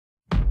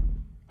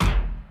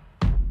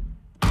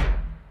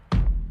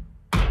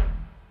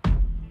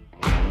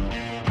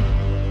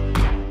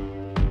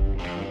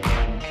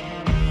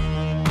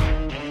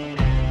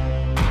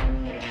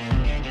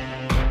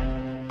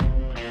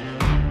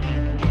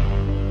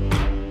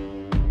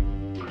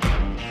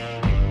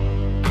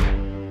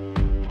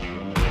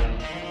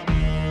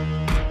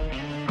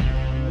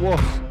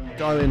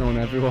going on,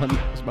 everyone?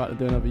 I was about to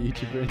do another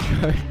YouTube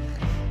video.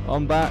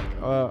 I'm back.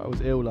 I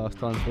was ill last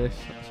time for this,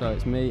 so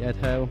it's me, Ed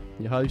Hale,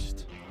 your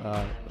host.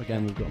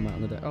 Again, we've got Matt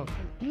on the deck. Oh,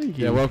 thank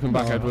you. Yeah, welcome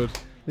back, Edward.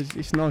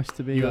 It's nice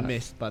to be You were back.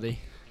 missed, buddy.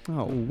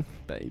 Oh,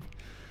 babe.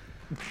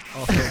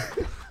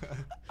 Awesome.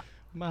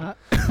 Matt.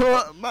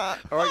 Matt.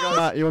 All right, guys.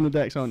 Matt, you're on the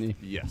decks, aren't you?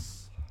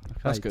 Yes. Okay,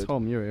 That's good.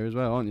 Tom, you're here as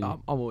well, aren't you?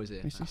 I'm always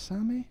here. Is this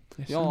Sammy?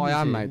 Yeah,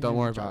 I am, mate. Don't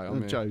worry about it. I'm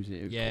here. Joe's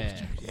here.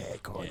 Yeah.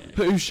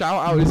 Whose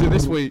shout out is it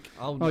this week?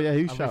 Oh, yeah,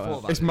 who's I've shout thought out?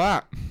 about It's it.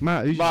 Matt.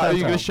 Matt, who's Matt, who are you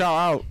shout going out? to shout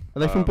out? Are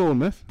they from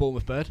Bournemouth?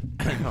 Bournemouth Bird.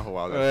 Oh,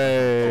 wow.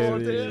 Hey. Oh,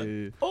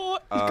 dear. Oh,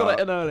 he's got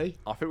it in early.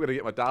 I think we're going to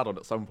get my dad on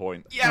at some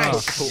point.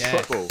 Yes! Talk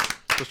Yes. football.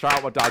 So shout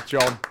out my dad,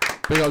 John.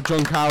 Big up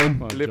John Cowan.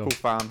 Well, Liverpool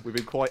John. fan. We've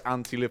been quite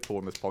anti-Liverpool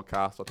in this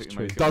podcast. I think It's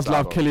we may true. get my Does dad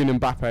love on. Kylian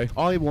Mbappe.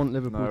 I want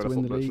Liverpool No, to that's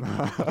win the not league.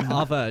 much.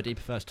 I've heard he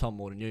prefers Tom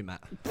more than you,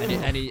 Matt.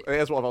 Any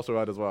Here's what I've also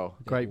heard as well.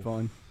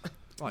 Grapevine.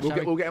 right,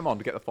 We'll get him on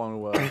to get the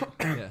final word. yeah,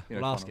 you know,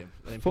 we'll ask final. him.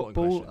 An important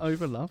Football question.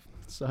 over love.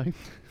 So,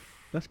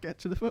 let's get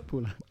to the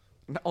football.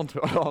 on to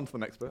the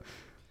next bit.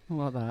 I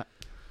like that.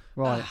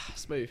 Right.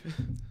 Smooth.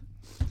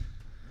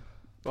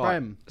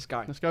 Prem. Let's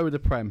go. Let's go with the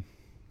Prem.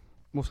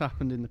 What's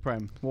happened in the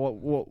Prem?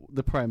 What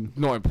the Prem?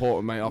 Not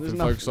important, mate. I've There's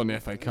been focused on the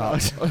FA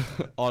Cup.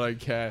 I don't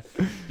care.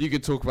 You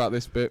could talk about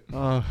this bit.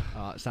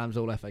 Sam's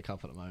all FA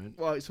Cup at the moment.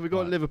 Right, so we've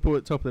got Right. Liverpool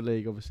at top of the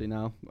league, obviously,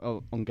 now,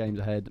 on games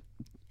ahead.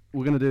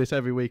 We're going to do this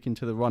every week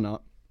into the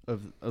run-up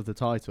of the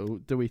title.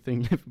 Do we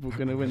think Liverpool are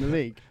going to win the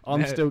league?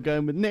 I'm No. still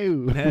going with no.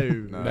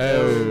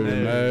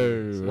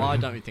 No. Why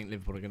don't we think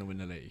Liverpool are going to win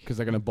the league? Because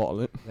they're going to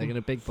bottle it. They're going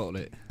to big bottle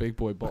it. Big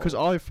boy bottle. Because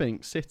I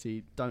think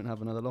City don't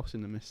have another loss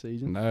in them this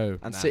season. No.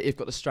 And Nah. City have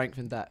got the strength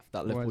and depth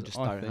that Liverpool Whereas just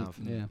I don't think, have.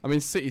 Yeah. I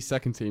mean, City's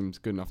second team's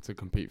good enough to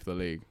compete for the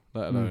league,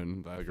 let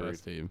alone their Agreed.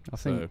 first team. I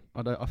think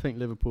I think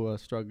Liverpool are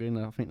struggling.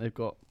 I think they've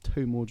got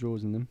 2 more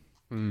draws in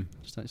them.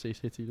 Just don't see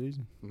City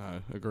losing.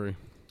 No, agree.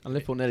 And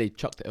Liverpool nearly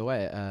chucked it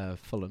away at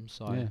Fulham.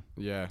 So Yeah.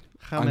 Yeah.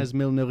 James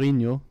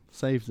Milnerinho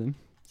saves them.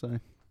 So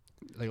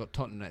They got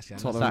Tottenham next game.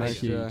 Tottenham that's next,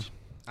 huge. yeah.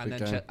 and big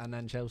then game. and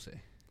then Chelsea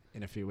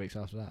in a few weeks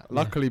after that.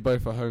 Luckily,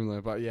 both are home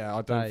though. But yeah,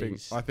 I don't think.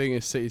 Days. I think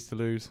it's City's to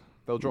lose.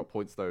 They'll drop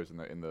points those in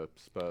the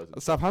Spurs.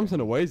 Southampton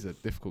away is a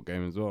difficult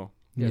game as well.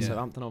 yeah, Yeah.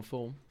 Southampton on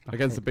form.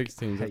 Against the big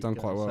teams, they've Hate done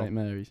going quite to well. St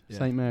Mary's. Yeah.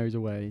 St Mary's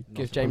away. Not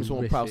Give to James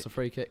horrific. Ward-Prowse a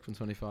free kick from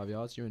 25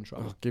 yards. You're in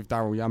trouble. Oh, give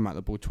Daryl Yamat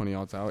the ball 20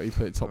 yards out. He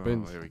put it top Oh,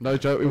 bins. here we No go.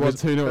 joke. We Of won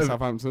his- 2-0 at of-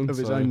 Southampton. Of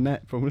his so- own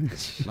net, probably.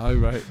 No,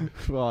 right.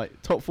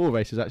 Right, top 4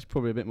 race is actually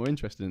probably a bit more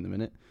interesting in the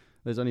minute.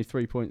 There's only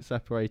 3 points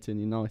separating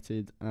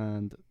United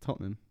and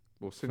Tottenham.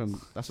 Well, since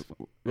That's Yeah,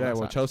 that's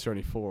well, that. Chelsea are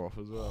only 4 off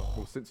as well.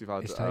 we've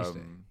had It's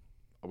tasty.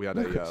 we had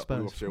Look at we were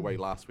Spurs obviously away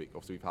form. last week.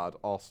 Obviously, we've had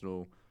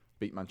Arsenal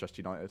beat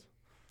Manchester United.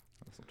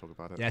 Let's not talk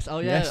about it. Yes. Oh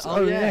yeah. Yes. Oh,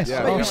 Oh, yeah. yes.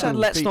 Yeah, But you yeah. said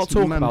let's Beats not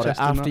talk about it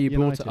Manchester after you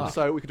brought it United. up.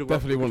 So we could talk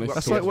Definitely about, want to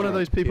That's talk like one of about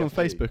those people on PSG.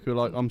 Facebook who are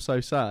like, I'm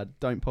so sad,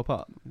 don't pop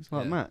up. It's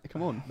like, Yeah. Matt,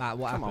 come on. Matt,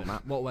 what Come on,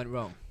 happened? Matt. What went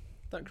wrong?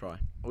 Don't cry.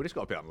 We just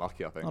got a bit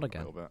unlucky, I think. Not a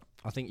again. little bit.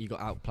 I think you got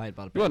outplayed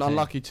by the. You weren't big team.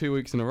 unlucky 2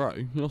 weeks in a row.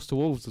 You lost to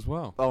Wolves as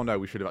well. Oh no,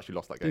 we should have actually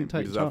lost that game. Didn't take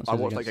We deserved- I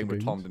chances watched that against game the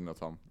with Tom, Greens. didn't I,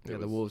 Tom? It Yeah,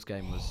 the was- Wolves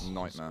game was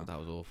nightmare. That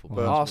was awful. But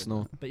But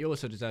Arsenal. But you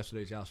also deserve to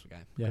lose the Arsenal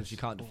game because Yes. you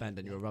can't defend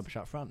and you're a rubbish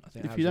up front. I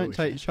think If that you was don't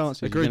your take issue.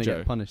 chances, Agreed, you're going to Joe.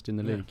 get punished in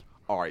the Yeah. league.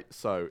 All right,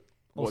 so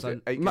what's Also,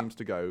 it? 8 games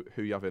to go.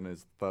 Who you have in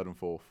is 3rd and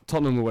 4th?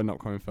 Tottenham will end up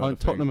coming third. I think.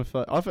 Tottenham are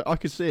first. I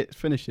could see it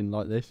finishing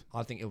like this.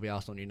 I think it'll be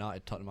Arsenal and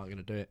United. Tottenham aren't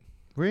going to do it.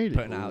 Really?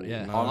 Putting it out,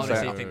 yeah. No, I honestly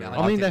saying- think that. I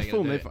mean, think their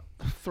form, they're they've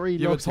gonna 3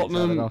 Yeah, but losses out of the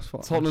Tottenham, last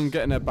 5. Tottenham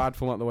getting their bad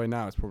form out of the way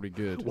now is probably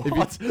good.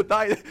 What?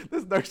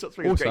 There's no such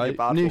thing as Also, getting a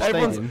bad new form.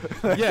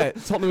 stadium. Yeah,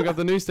 Tottenham have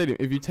the new stadium.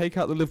 If you take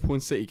out the Liverpool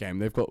and City game,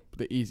 they've got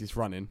the easiest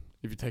running.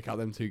 If you take out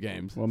them 2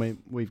 games, Well, I mean,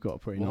 we've got a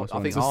pretty Well, nice I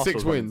one. think so Arsenal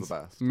 6 running's wins the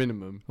best.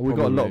 minimum. We've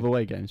got a lot of probably.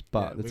 away games, but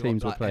yeah, the we've got,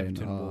 teams we're like, playing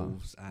Everton, are...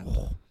 Wolves,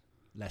 and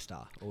Leicester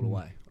all the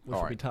way, which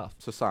All will be right. tough.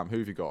 So Sam, who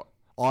have you got?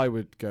 I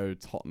would go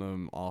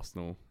Tottenham,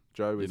 Arsenal,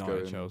 Joe is United,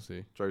 going.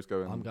 Chelsea. Joe's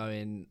going. I'm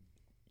going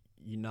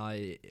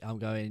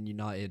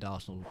United,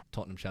 Arsenal,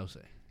 Tottenham, Chelsea.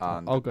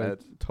 And I'll go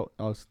Ed.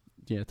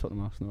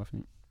 Tottenham, Arsenal, I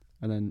think.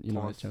 And then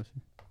United, Thomas. Chelsea.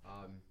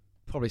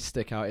 Probably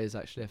stick out is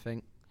actually I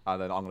think.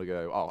 And then I'm gonna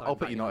go. Oh, Don't I'll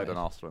put back United and United.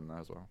 Arsenal in there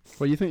as well.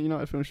 Well, you think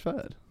United finished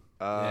 3rd?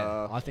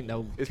 Yeah, I think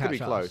they'll It's catch gonna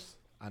be us, close.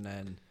 and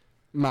then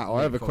Matt,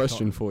 I have a for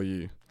question Tottenham. for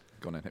you.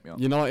 Go on in, hit me up.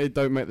 United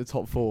don't make the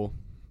top 4.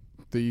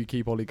 Do you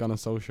keep Ole Gunnar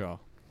Solskjaer?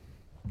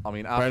 I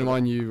mean, Bear in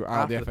mind you are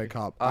out of the after FA the-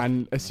 Cup, after-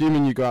 and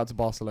assuming you go out to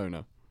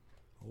Barcelona.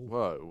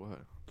 Whoa.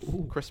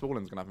 Chris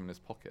Smalling's gonna have him in his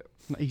pocket.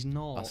 No, he's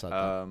not. I said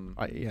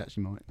that. He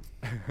actually might.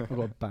 I've got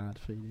a bad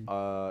feeling.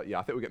 Yeah,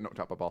 I think we get knocked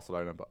out by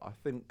Barcelona, but I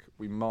think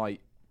we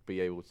might be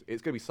able to.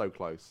 It's going to be so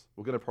close.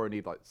 We're going to probably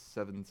need like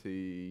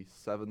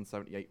 77,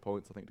 78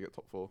 points, I think, to get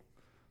top 4.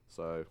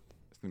 So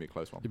it's going to be a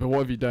close one. Yeah, but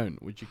what if you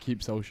don't? Would you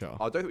keep Solskjaer?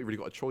 I don't think we've really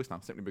got a choice now,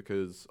 simply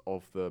because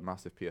of the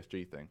massive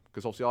PSG thing.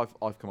 Because obviously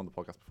I've come on the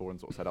podcast before and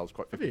sort of said I was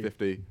quite Have you?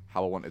 50-50,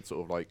 how I wanted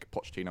sort of like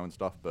Pochettino and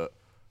stuff, but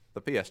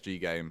the PSG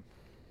game,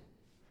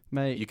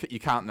 Mate, you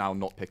can't now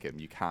not pick him.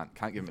 You can't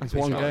give him a It's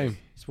one decision. game.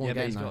 It's one yeah, but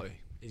game he's now. got to.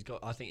 He's got.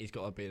 I think he's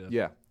got to be the.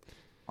 Yeah.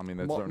 I mean,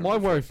 there's My, no my real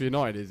worry choice. for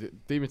United is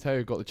that Di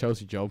Matteo got the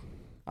Chelsea job.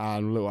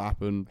 and look what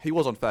happened. He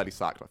was unfairly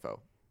sacked, I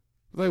felt.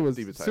 They was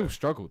Steve still Taylor.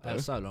 struggled That though.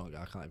 was so long ago,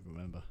 I can't even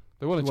remember.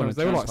 They won a Won a Champions.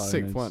 They were like Champions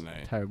sixth, League, weren't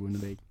they? Terrible in the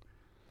league.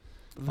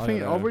 The I thing,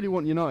 don't I know. really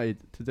want United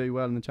to do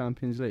well in the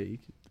Champions League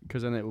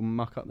because then it will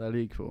muck up their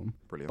league form.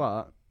 Brilliant.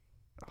 But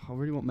I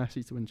really want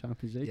Messi to win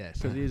Champions League Yes.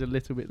 because he is a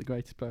little bit the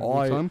greatest player of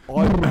all time.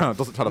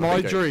 Doesn't tell him My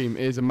the game. dream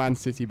is a Man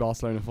City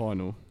Barcelona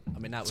final I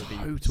mean, that would be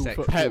Total sexy.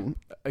 football. Pep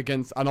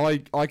against, and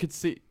I could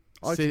see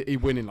City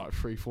winning like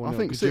 3-4. I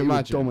think could City you would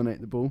imagine? dominate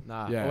the ball.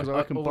 Nah. Yeah. I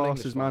reckon all Barca's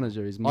English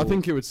manager is I more.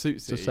 think it would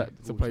suit City to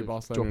susceptible play to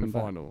Barcelona in the dropping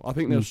back. final. I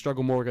think they'll Mm.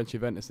 struggle more against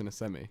Juventus in a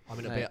semi. I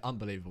mean, it'll be an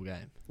unbelievable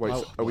game. Wait,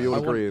 I- so are we all I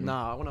agreeing?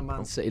 I want a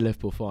Man City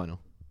Liverpool final.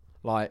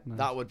 Like No.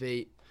 that would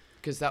be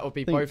because that would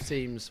be Think- both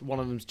teams. One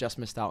of them's just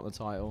missed out on the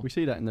title. We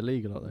see that in the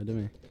league a lot, though, don't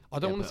we? I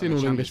don't Yeah, want but to see an the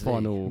all English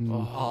Champions final. League.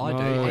 Oh, I do.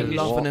 No. I English-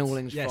 love an What? all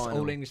English Yes, final.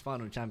 all English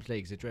final in Champions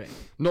League is a dream.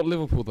 Not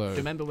Liverpool Do though. you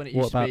remember when it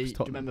What used to about be? Do you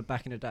Tottenham? remember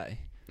back in the day?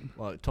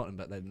 Well, Tottenham,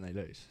 but then they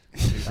lose.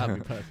 That'd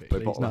be perfect. They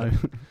Please, bottle no. it.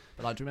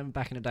 But like, do you remember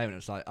back in the day when it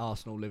was like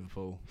Arsenal,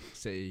 Liverpool,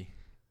 City,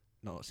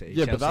 not City,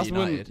 Yeah, Chelsea, but that's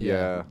United? when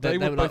Yeah. They They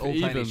were were like both all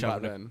playing even each back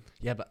other. then.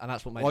 Yeah, but and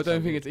that's what made. I it so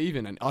don't think good. it's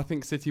even, and I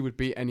think City would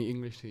beat any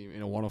English team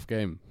in a one-off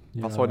game.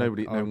 That's Yeah, why I no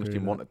agree English with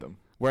team that. wanted them.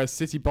 Whereas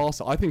City,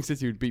 Barca, I think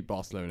City would beat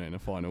Barcelona in a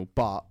final,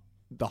 but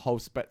the whole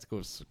spectacle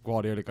of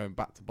Guardiola going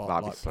back to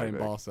That'd be like so playing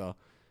big. Barca.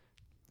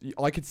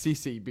 I could see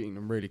City beating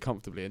them really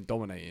comfortably and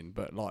dominating,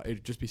 but like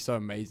it'd just be so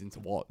amazing to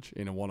watch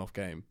in a one-off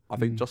game. I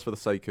think Mm. just for the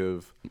sake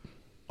of,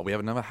 we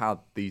have never had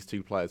these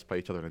two players play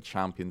each other in a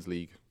Champions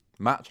League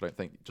match. I don't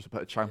think just to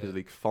put a Champions Yeah.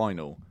 League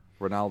final,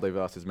 Ronaldo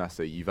versus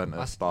Messi, Juventus,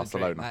 That's the dream.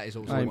 Barcelona. That is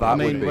also. Mate, that I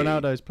would mean, be-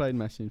 Ronaldo's played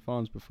Messi in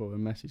finals before,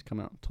 and Messi's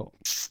come out top.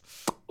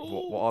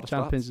 What are the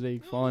Champions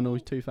League final,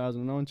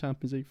 2009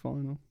 Champions League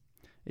final.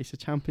 It's a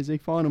Champions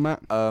League final,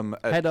 Matt. stats?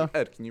 Header.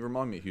 Ed, can you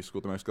remind me who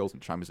scored the most goals in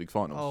Champions League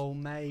finals? Oh,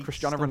 mate.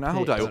 Cristiano stop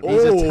Ronaldo. it.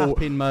 He's a Oh,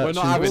 tapping merchant.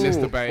 We're not having this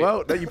Ooh, debate.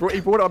 Well, no, he brought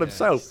it on Yeah.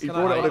 himself. He Can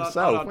brought I- it on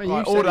himself. Well, you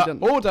Right, said he order,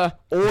 didn't- order.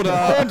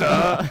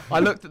 Order. I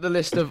looked at the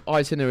list of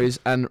itineraries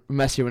and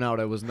Messi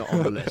Ronaldo was not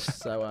on the list.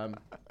 So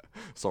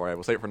Sorry,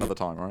 we'll save it for another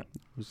time, all right?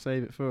 We'll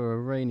save it for a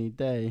rainy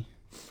day.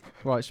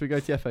 Right, should we go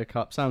to the FA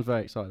Cup? Sam's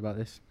very excited about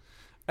this.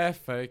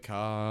 FA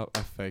Cup.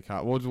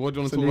 What do you want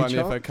It's to a talk new about in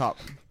the chart. FA Cup?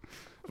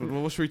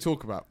 What should we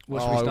talk about?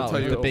 What should we I'll start tell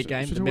with? you The big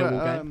game, Should the we talk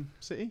Millwall about, game.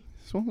 City?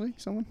 Swansea?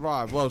 Someone?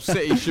 Right, well,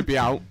 City should be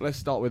out. Let's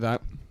start with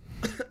that.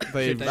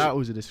 They've they- That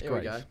was a here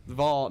we disgrace.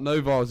 go. no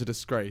VAR is a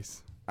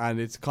disgrace, and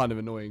it's kind of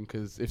annoying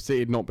because if City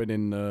had not been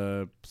in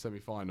the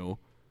semi-final,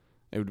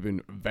 it would have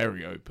been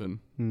very open,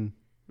 Hmm.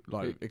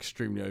 like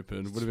extremely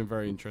open. Would have been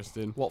very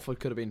interesting. Watford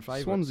could have been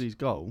favourites. Swansea's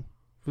goal.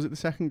 Was it the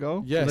second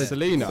goal? Yeah, Yeah.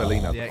 Selena.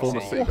 Selena, The the former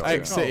ex-City. City guy.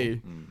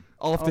 Ex-City. Mm.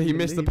 After he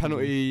missed the Unbelievable.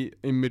 penalty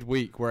in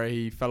midweek where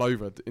he fell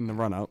over in the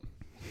run-up.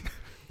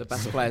 The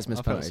best players miss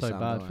I felt penalties. so Sam,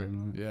 bad don't for I?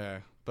 him. Like. Yeah,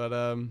 but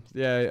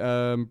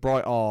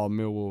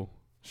Millwall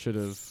should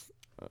have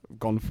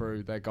gone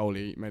through. Their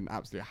goalie made an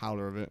absolute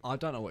howler of it. I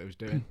don't know what he was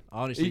doing.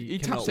 I honestly He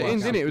cannot tapped it work in,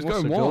 out. didn't it? It was What's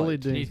going the goalie wide.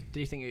 doing? Do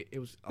you think it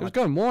was? It was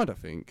going wide, I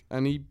think,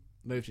 and he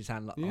moved his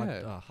hand. Like,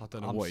 Yeah, I I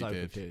don't know I'm what he so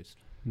did. confused.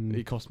 Hmm.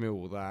 he cost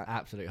Millwall that.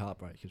 Absolute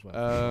heartbreak as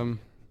well.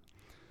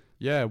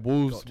 Yeah,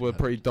 Wolves Got to were know.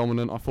 pretty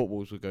dominant. I thought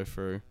Wolves would go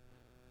through,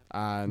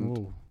 and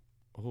Ooh.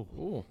 oh,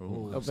 Ooh,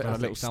 a I little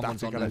think someone's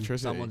static on,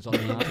 electricity. someone's on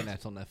the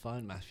internet on their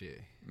phone, Matthew.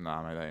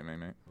 Nah, mate, that ain't me,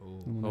 mate.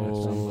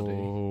 Oh, somebody.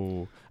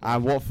 Oh,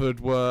 and Watford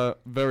were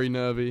very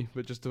nervy,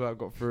 but just about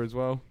got through as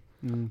well.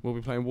 Hmm. We'll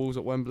be playing Wolves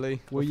at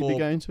Wembley. Will you before- be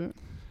going to it?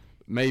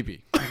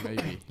 Maybe.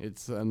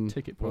 It's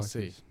Ticket we'll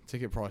prices. see.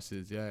 Ticket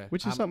prices, yeah.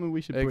 Which is something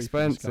we should briefly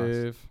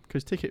Expensive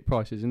because ticket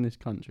prices in this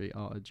country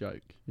are a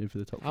joke. In for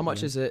the top. How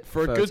much is it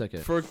for a per good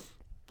ticket? for a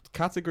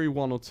category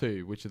 1 or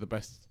 2, which are the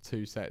best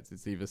two sets.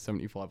 It's either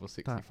 75 or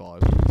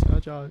 65. It's a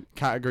joke.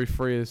 Category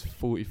 3 is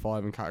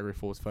 45 and category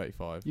 4 is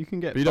 35. You can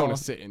get. But you don't want Bar-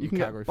 to sit in You can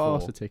category get 4.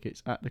 Barca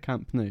tickets at the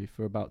Camp Nou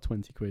for about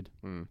 20 quid.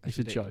 Mm. It's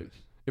a joke. ridiculous.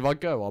 If I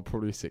go, I'll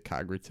probably sit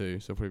category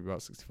 2, so probably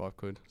about 65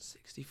 quid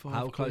 65.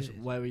 How close?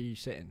 Where were you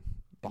sitting?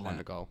 In behind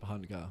that? the goal.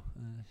 Behind the goal.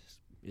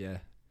 Yeah,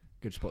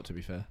 good spot to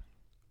be fair.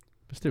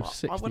 But still, Well,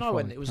 60. when I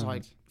went, it was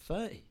like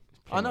 30.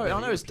 I know Yeah,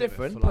 it's you get it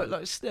different, for but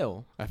like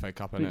still. FA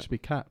Cup, I think it innit? should be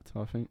capped.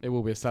 I think. It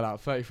will be a sellout.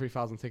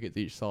 33,000 tickets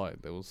each side.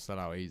 They will sell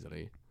out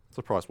easily.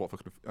 Surprised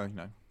Watford could, fill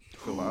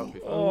that out. to be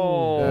fair.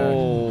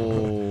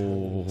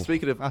 Oh.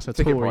 Speaking of That's a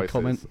ticket Tory prices,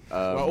 comment.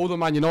 Well, all the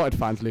Man United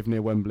fans live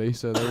near Wembley,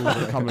 so they're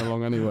all coming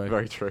along anyway.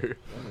 very true.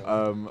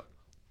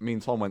 Me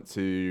and Tom went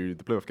to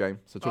the Plymouth game.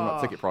 So talking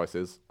about ticket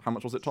prices, how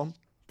much was it, Tom?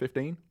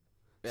 15?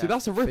 See,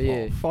 that's a For you.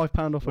 rip-off.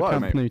 £5 off a Why,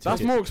 Camp mate? Nou ticket.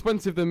 That's more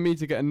expensive than me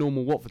to get a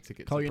normal Watford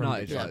ticket. to Col the Premier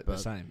United's League. Yeah, like the but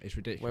same. It's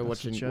ridiculous. We're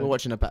That's a watching. joke. We're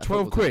watching a better.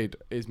 12 football team. quid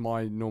is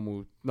my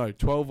normal. No,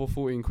 12 or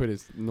 14 quid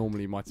is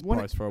normally my When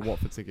price for a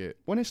Watford ticket.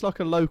 When it's like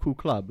a local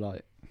club,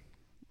 like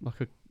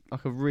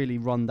a really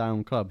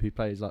run-down club who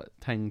pays like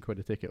 10 quid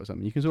a ticket or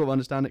something, you can sort of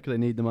understand it because they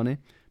need the money.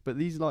 But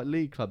these like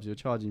league clubs who are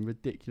charging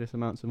ridiculous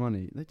amounts of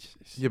money, they just,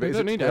 Yeah, They is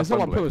don't it need pay it. It's off not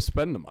like Wembley? people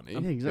spend the money. yeah,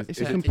 exactly. It's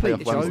is a it complete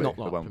off It's Wembley? joke. not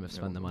like Wembley. Plymouth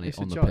spend the money It's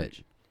a on the joke.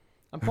 pitch.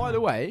 And by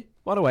the way,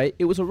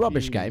 it was a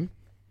rubbish game.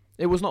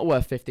 It was not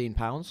worth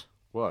 £15.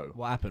 Whoa.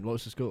 What happened? What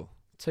was the score?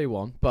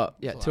 2-1. But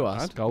yeah, Not to that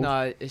us. bad. Goals.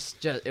 No,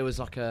 it was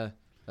like a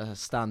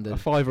standard. A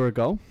five or a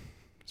goal.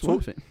 It's So-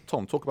 worth it.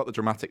 Tom, talk about the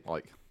dramatic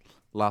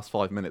last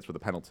 5 minutes with the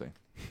penalty.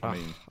 I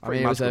mean, I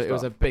mean, it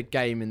was a big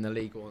game in the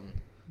League One.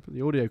 Put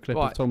the audio clip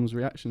Right. of Tom's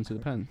reaction to the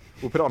pen.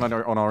 we'll put it on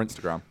our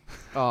Instagram.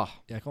 Oh,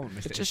 Yeah, come on,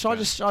 Mr. shall I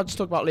just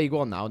talk about League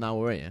One now? Now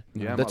we're here.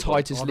 Yeah, The might as well.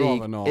 tightest I'd rather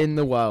league not. in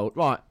the world.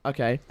 Right.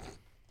 Okay.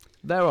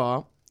 There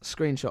are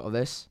screenshot of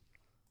this.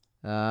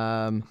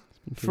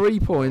 3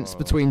 points Oh.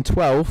 between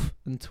 12th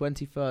and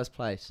 21st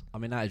place, I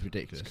mean, that is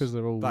ridiculous. Because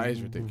they're all. That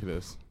is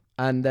ridiculous.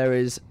 and there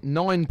is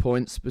 9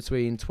 points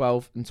between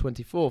 12th and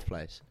 24th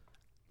place.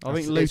 I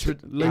think That's- Luton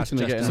are that's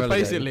getting just- So relegated.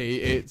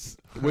 basically, it's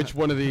which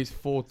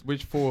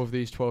four of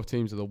these 12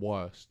 teams are the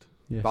worst.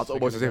 Yes. That's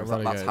almost as if get that's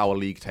relegated. how a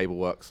league table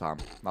works, Sam.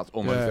 That's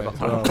almost as if Yeah, that's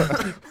how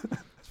well,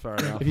 it's fair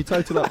enough. If you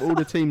total up all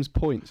the teams'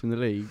 points in the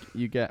league,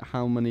 you get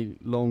how many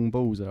long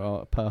balls there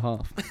are per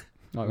half.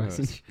 I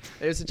reckon.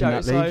 It was a In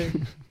joke. that So,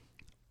 league.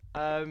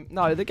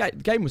 no, the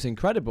game was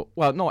incredible.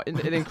 Well, not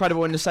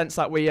incredible in the sense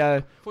that we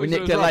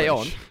nicked it late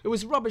on. It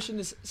was rubbish in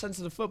the sense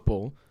of the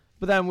football,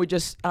 but then we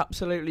just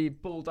absolutely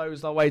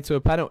bulldozed our way to a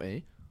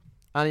penalty.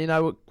 And you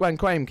know, when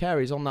Graham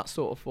Carey's on that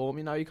sort of form,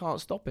 you know, you can't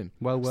stop him.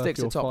 Well worth Sticks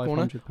your at top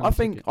corner. £500 I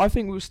think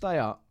ticket. we'll stay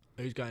up.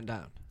 Who's going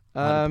down?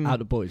 Out of Um,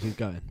 the boys, who's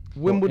going?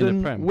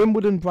 Wimbledon, Prem?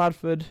 Wimbledon,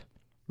 Bradford,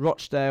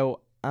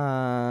 Rochdale,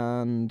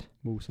 and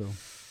Also,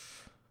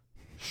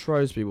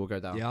 Shrewsbury will go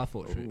down. Yeah, I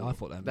thought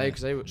them.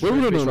 Because they were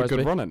Wimbledon Shrewsbury, on a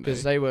good run, haven't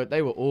because they?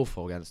 they were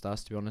awful against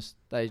us. To be honest,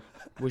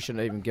 we shouldn't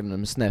have even given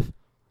them a sniff,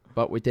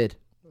 but we did.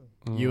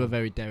 You were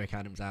very Derek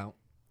Adams out.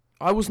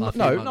 I was A not. few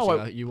No, months no.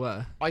 ago, you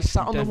were. I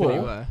sat on the Definitely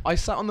wall. were. I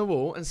sat on the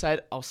wall and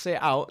said, "I'll see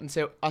it out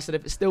until." I said,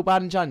 "If it's still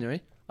bad in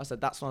January," I said,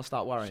 "That's when I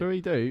start worrying." shall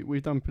we do?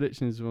 We've done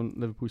predictions on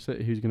Liverpool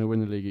City, who's going to win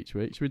the league each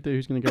week. Should we do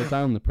who's going to go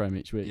down the Prem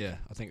each week? Yeah,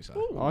 I think so.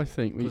 I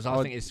think we. Because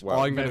I think it's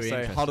Well, I'm going to very say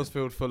interesting.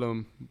 Huddersfield,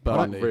 Fulham, I-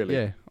 Burnley. Really?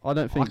 Yeah, I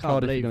don't think can't Cardiff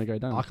are believe- going to go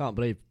down. I can't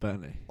believe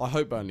Burnley. I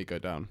hope Burnley go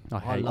down. I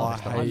hate.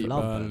 love I it. hate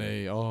love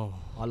Burnley. Oh,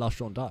 I love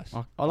Sean Dice. I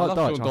like love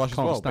Dyche. Sean I Dyche can't as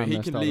well, stand but he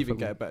their can style of leave and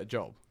get a football. better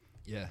job.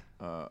 Yeah.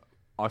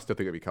 I still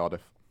think it'd be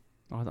Cardiff.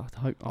 I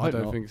hope. I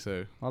don't not. think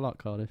so. I like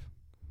Cardiff.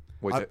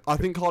 Wait, I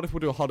think Cardiff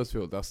will do a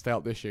Huddersfield. They'll stay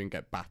up this year and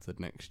get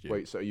battered next year.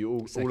 wait, so are you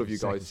all of you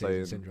Second guys season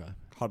saying syndrome.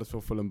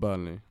 Huddersfield, Fulham,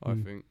 Burnley. I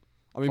Mm. think.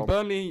 I mean, Tom-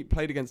 Burnley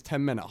played against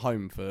 10 men at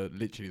home for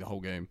literally the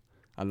whole game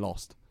and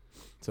lost.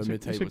 So It's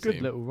mid-table a good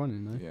team. little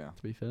running though. Yeah.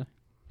 To be fair.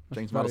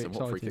 James Very Maddison,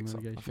 what free exciting kicks up?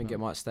 relegation I think it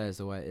battle. might stay as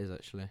the way it is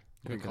actually.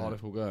 I think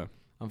Cardiff will go.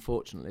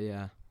 Unfortunately,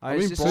 yeah. I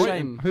mean, it's just a Brighton-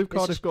 shame. Who've It's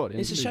Cardiff just- got? in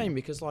It's a the shame league?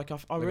 because like I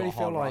They really got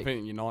feel hard, I like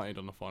think United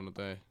on the final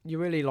day. you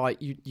really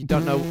like you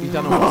don't know what's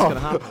going to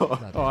happen.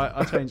 All right,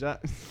 I'll change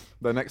that.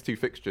 The next two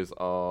fixtures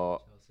are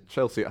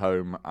Chelsea at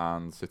home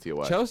and City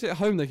away. Chelsea at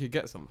home, they could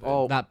get something.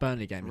 Oh, That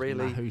Burnley game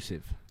Really? is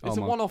massive. it's Oh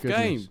a my one-off goodness.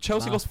 game.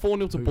 Chelsea Nah. lost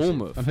 4-0 to Who's it?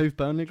 Bournemouth. And who've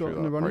Burnley got True in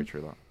the that, very running?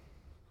 true that.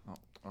 Oh,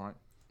 all right,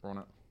 we're on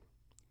it.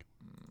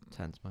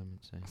 tense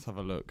moments. Yeah. Let's have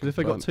a look. Because if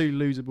they got Burn- two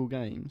losable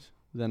games,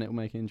 then it will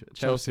make it interesting.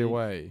 Chelsea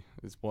away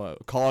is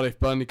what? Cardiff,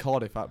 Burnley,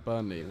 Cardiff at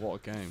Burnley.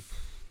 What a game.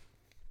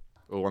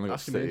 Oh, one they got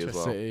That's gonna be City as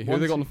well. City. Who One,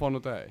 they got on two- the final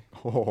day?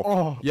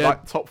 Oh, Yeah.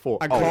 like top four.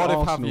 And Oh, Cardiff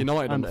have Arsenal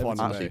United on and the final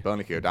Everton. actually, day.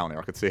 Burnley could go down here.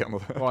 I could see it on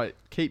the. Right,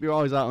 keep your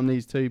eyes out on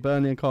these two,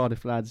 Burnley and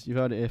Cardiff, lads. You've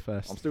heard it here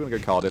first. I'm still gonna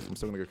go Cardiff.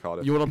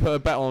 You want to put a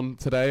bet on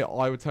today?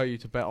 I would tell you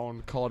to bet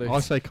on Cardiff. I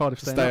say Cardiff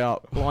to stay stay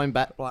up. up. Blind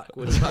bet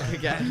Blackwood back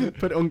again.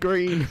 Put it on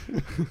green.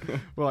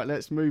 Right,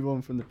 let's move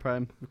on from the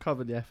Prem. We've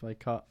covered the FA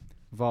Cup.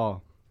 VAR.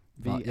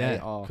 But yeah,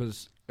 VAR.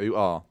 because Who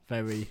are?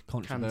 very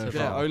controversial.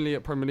 Yeah, VAR. only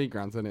at Premier League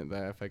grounds, isn't it?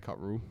 The FA Cup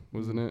rule,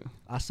 wasn't it?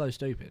 That's so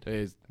stupid. It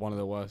is one of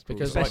the worst. Because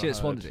rules Especially I've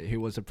at heard. Swansea, who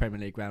was a Premier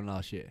League ground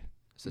last year.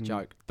 It's a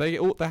joke. They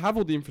have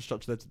all the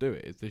infrastructure there to do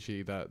it. It's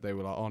literally that they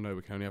were like, oh no,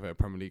 we can only have it at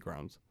Premier League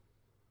grounds,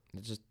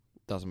 It just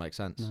doesn't make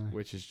sense. No.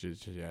 which is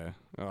just yeah,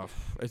 oh, it's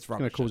It's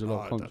going rubbish. to cause a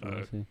lot I of don't know.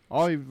 controversy.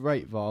 I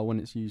rate VAR when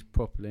it's used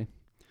properly.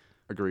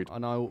 Agreed.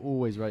 And I will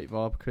always rate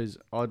VAR because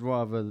I'd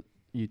rather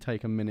you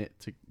take a minute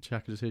to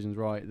check a decision's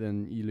right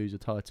than you lose a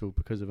title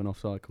because of an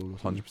offside call or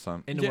something.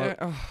 100%. In the,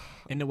 Yeah,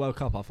 in the World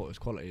Cup, I thought it was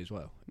quality as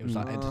well. It was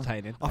like Nah.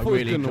 entertaining. I thought it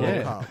was good in the enjoyed World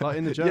it. Cup. Like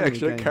in the Yeah, Germany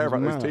because you don't game, care it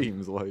about was those mad.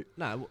 teams. Like,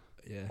 No,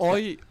 yeah.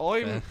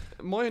 I'm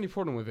my only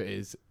problem with it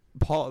is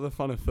part of the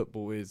fun of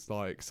football is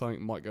like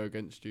something might go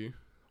against you.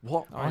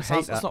 what? I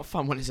hate that. It's not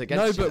fun when it's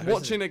against No, you. but though, is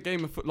watching a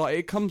game of foot, like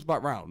it comes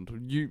back round.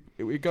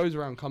 It goes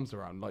around, comes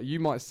around. Like you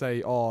might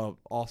say, "Oh,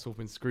 Arsenal have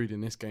been screwed in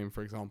this game,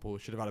 for example.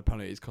 Should have had a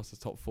penalty. It's cost us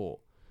top four."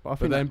 But I But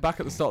think then that, back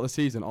at the start of the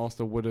season,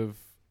 Arsenal would have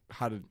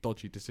had a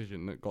dodgy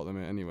decision that got them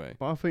in anyway.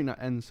 but I think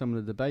that ends some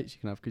of the debates you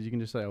can have because you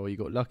can just say, "Oh, you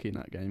got lucky in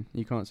that game."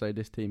 You can't say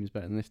this team is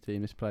better than this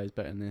team, this player is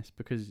better than this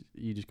because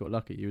you just got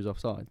lucky. You was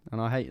offside,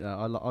 and I hate that.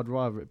 I'd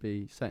rather it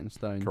be set in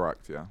stone.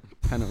 Correct. Yeah.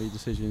 Penalty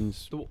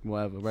decisions,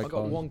 whatever. Red I got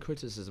card. one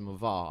criticism of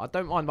VAR. I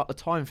don't mind about the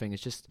time thing.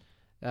 It's just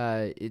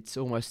it's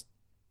almost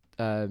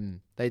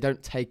they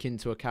don't take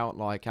into account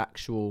like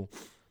actual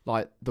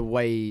like the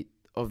way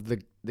of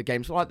the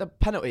games. So, like the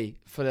penalty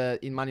for the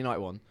in Man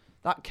United one.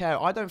 That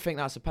I don't think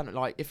that's a penalty.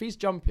 Like if he's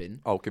jumping,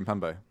 Oh,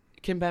 Kimpembe.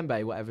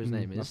 Kimpembe, whatever his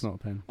name is. That's not a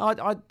pen.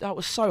 That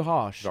was so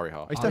harsh. Very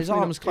hard. It's His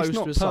definitely arm's not, close it's to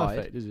not his side.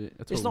 perfect, is it?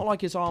 At It's all? not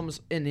like his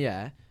arms in the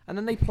air, and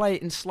then they play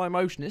it in slow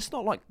motion. It's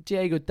not like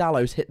Diego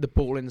Dallo's hit the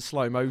ball in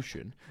slow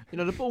motion. You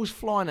know, the ball's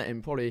flying at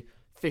him probably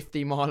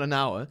 50 mile an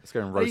hour. It's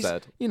going And rose he's-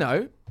 ed. You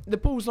know, the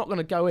ball's not going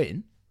to go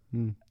in,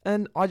 Mm.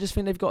 and I just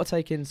think they've got to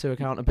take into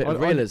account a bit of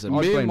I'd realism.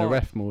 I'd Me blame and the my-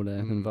 ref more there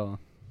than Mm. VAR.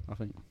 I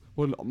think.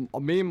 Well,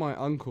 me and my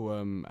uncle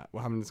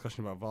were having a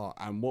discussion about VAR,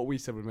 and what we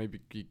said would maybe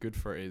be good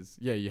for it is,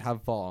 yeah, you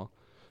have VAR,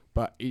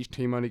 but each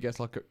team only gets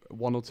like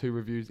 1 or 2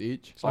 reviews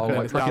each. Oh, and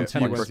like it's down cricket, to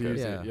you like when to cricket.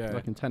 use Yeah. it. Yeah.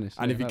 Like in tennis.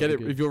 And yeah, if you that'd get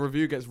be it, good. if your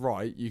review gets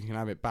right, you can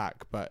have it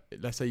back. But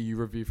let's say you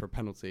review for a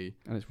penalty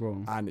and it's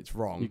wrong. and it's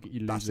wrong,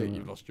 You that's lose it. your-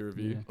 You've lost your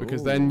review Yeah.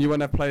 because Ooh. then you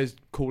won't have players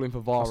calling for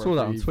VAR I saw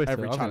that on every, Twitter.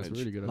 every I think challenge. it's a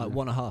really good. Like idea.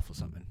 1.5 or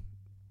something.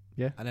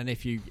 Yeah. And then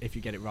if you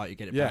get it right, you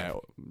get it Yeah,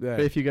 back. yeah. But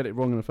if you get it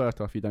wrong in the first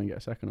half, you don't get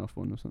a second half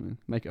one or something.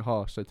 Make it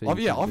harsh. So teams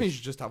Yeah, can I think you just-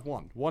 should just have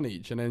one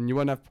each, and then you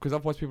won't have, because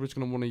otherwise people are just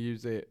going to want to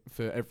use it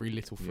for every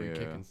little free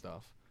kick Yeah. and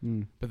stuff.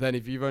 Mm. But then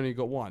if you've only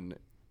got one,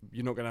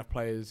 you're not going to have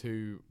players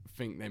who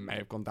think they may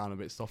have gone down a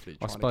bit softly I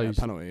trying to get suppose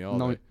a penalty,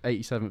 are they?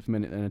 87th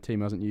minute, then a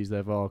team hasn't used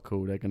their VAR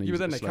call. They're going to Yeah, use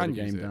but it then to they slow can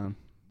the use game it. down.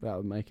 That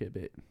would make it a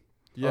bit.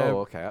 Yeah, Oh,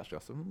 okay, actually,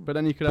 that's But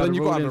then you could But have then a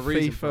you rule gotta in have a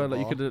reason for FIFA. a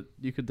Like VAR.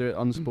 you could do it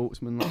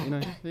unsportsmanlike. You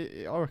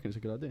know, I reckon it's a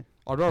good idea.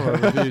 I'd rather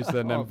have reviews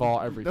than Oh,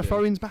 VAR everything. The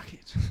throw-ins back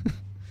it.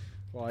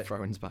 Right.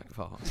 Throw-ins back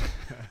VAR.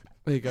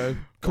 There you go.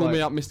 Call Right.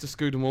 me up, Mr.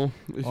 Scudamore,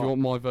 if you Oh.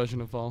 want my version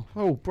of VAR.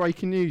 Oh,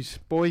 breaking news,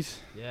 boys.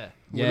 Yeah.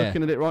 We're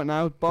looking at it right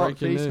now.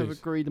 Barclays have news.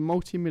 agreed a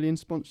multi-million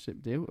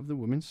sponsorship deal of the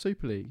Women's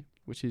Super League,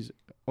 which is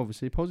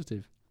obviously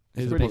positive.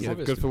 It's really positive.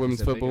 good. Good for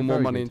women's It's a big- football. More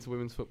very money good. into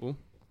women's football.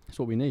 That's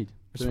what we need.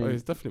 It's, Doing-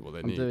 it's definitely what they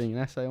I'm need. doing an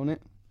essay on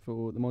it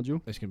for the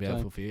module. It's going to be So-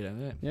 helpful for you then,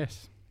 isn't it?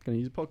 Yes, going to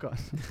use a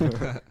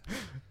podcast.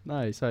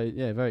 No, so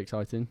yeah, very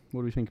exciting.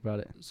 What do we think about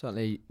it?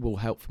 Certainly will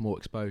help for more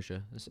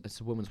exposure. It's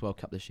a Women's World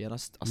Cup this year, and I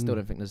still Mm.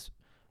 don't think there's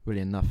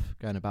really enough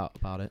going about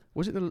it.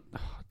 Was it the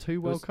 2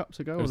 was- World Cups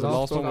ago? it or was the the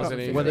last one World was Cup? in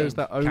England. Where there was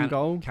that own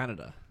goal?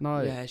 Canada.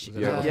 No. Yeah, she, Yeah,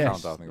 it was yes,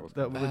 Canada, I think it was.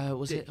 that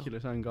was it-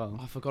 ridiculous own goal.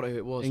 I forgot who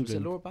it was. Was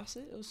England. it Laura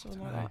Bassett or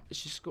something like Dunno. that?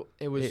 She scored.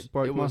 It was. It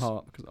broke my was,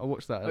 heart because I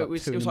watched that. At It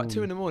was. It was like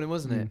 2 in the morning,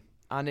 wasn't it?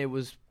 And it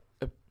was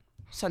a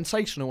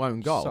sensational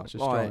own goal. Such a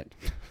Like,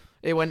 strike.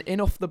 it went in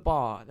off the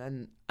bar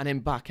and then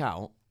back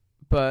out.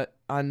 But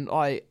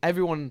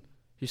everyone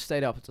who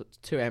stayed up at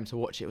 2 a.m. to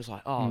watch it was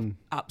like, Mm.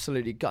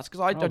 absolutely guts, because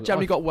I Oh,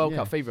 generally got World yeah.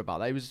 Cup fever about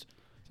that. It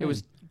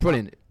was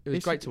brilliant. It was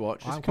It's- great to watch.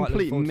 It's a I'm quite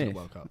looking complete forward to the myth.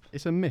 World Cup.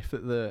 It's a myth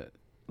that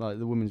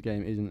the women's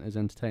game isn't as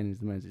entertaining as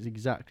the men's. It's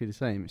exactly the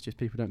same. It's just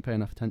people don't pay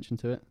enough attention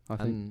to it. I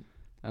think.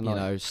 And like,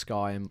 you know,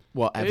 Sky and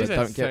whatever is don't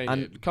get, entertaining.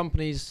 and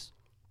companies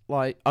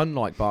like,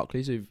 unlike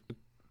Barclays who've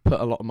put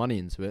a lot of money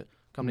into it,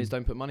 companies Mm.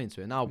 don't put money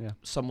into it. Now Yeah.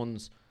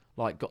 someone's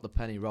like got the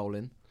penny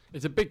rolling.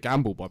 It's a big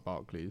gamble by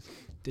Barclays.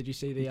 Did you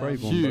see the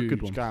Brave one, but Huge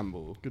good one.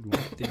 gamble. Good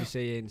one. Did you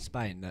see in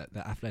Spain that the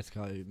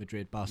Atletico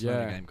Madrid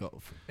Barcelona Yeah. game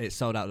it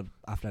sold out the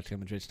Atletico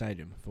Madrid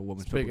stadium for a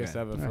women's It's football biggest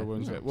game. ever Yeah. for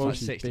women's Yeah. football. It's Well, like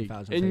actually big.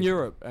 60,000 in people.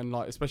 Europe and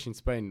like especially in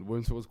Spain,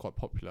 women's football is quite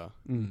popular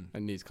Mm.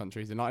 in these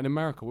countries. And like in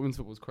America, women's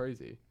football is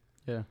crazy.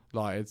 Yeah.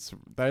 Like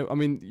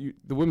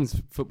the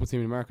women's football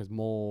team in America is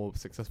more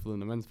successful than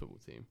the men's football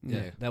team.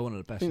 Yeah, they're one of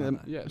the best. think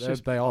aren't they? Yeah, It's they're-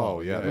 just- they are. Oh,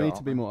 yeah, we they need are.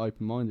 to be more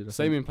open-minded. I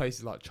Same think. in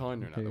places like China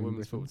and that. Okay, The in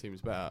women's Britain. football team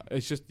is better.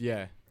 It's just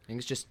I think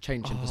it's just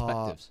changing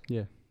Ah. perspectives.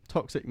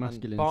 Toxic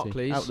masculinity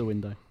Barclays- out the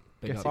window.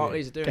 Big Get up. it.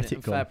 Barclays are doing Get it, it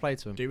and fair gone. play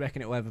to them. Do you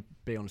reckon it will ever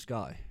be on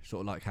Sky?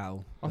 Sort of like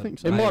how I the think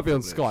so. It male might be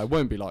on football Sky. is? It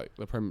won't be like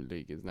the Premier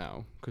League is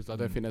now because I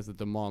don't Mm. think there's a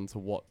demand to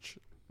watch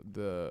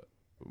the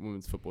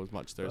women's football as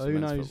much as there is Who for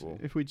men's knows? football.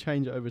 If we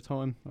change it over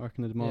time, I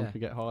reckon the demand Yeah.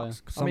 could get higher.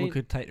 Someone mean-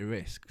 could take the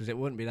risk because it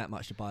wouldn't be that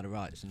much to buy the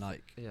rights and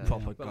like Yeah.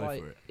 proper But go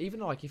like, for it. even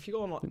like if you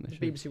go on like think the they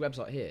should. BBC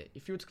website here,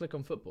 if you were to click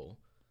on football,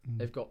 Mm.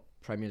 they've got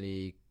Premier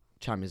League,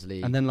 Champions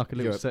League, And then like a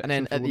little Europe, section and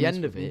then for at the women's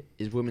end of football. it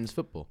is women's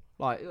football.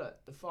 Like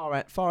look, the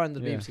far end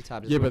of the Yeah. BBC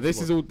tab. Yeah, but women's this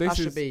is football. all. This that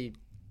should is be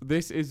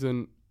this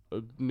isn't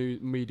a new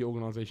media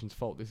organisation's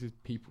fault. This is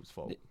people's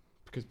fault Y-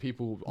 because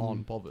people Mm.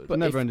 aren't bothered. But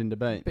never-ending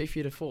debate. But if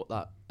you'd have thought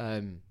that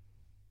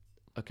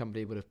a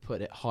company would have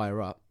put it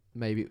higher up,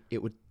 maybe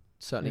it would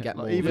certainly Yeah, get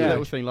like more. even a Yeah.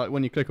 little thing like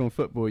when you click on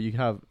football, you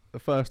have the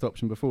first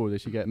option before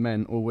this. You get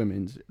men or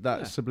women's. That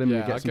Yeah. subliminally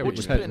Yeah, I gets get in what people's you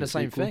just mean. put it in the heads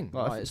same equal. thing. Like,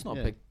 I Like, think- it's not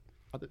yeah. a big.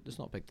 It's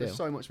not a big deal. There's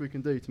so much we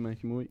can do to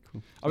make them more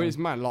equal. I mean, it's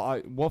mad.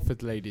 Like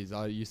Watford ladies,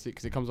 I used to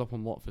because it comes up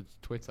on Watford's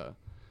Twitter.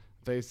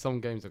 There's some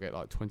games that get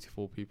like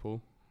 24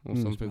 people or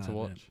Mm. something It's to mad,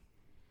 watch.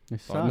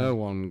 It's Like sad, no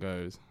one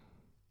goes.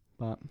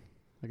 but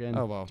again,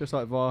 Oh well. just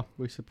like VAR,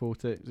 we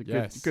support it. It's a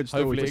Yes. good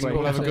story Hopefully, to England break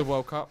will have a out. good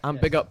World Cup. And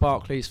Yes. big up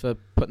Barclays for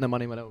putting their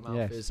money where their mouth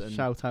Yes, is and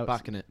shout out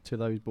backing it. to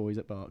those boys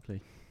at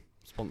Barclay.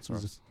 Sponsor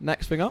us.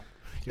 Next thing up,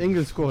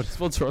 England squad.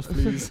 Sponsor us,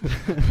 please.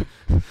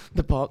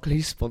 the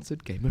Barclays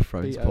sponsored Game of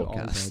Thrones BORZ.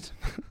 podcast.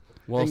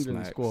 What's England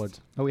next? squad.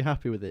 Are we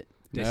happy with it?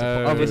 No,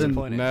 Other than-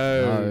 Disappointing.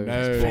 no, It's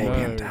no,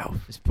 Fabian no. Delph.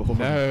 It's boring.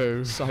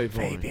 No. So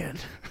boring.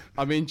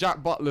 I mean,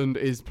 Jack Butland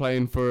is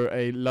playing for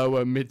a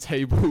lower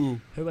mid-table.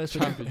 Who else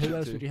Championship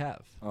would you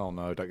have? Oh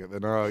no, don't get the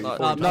no. you Like-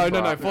 thought No, you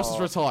no, no. were- Foster's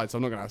oh. retired, so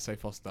I'm not going to say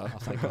Foster. I'll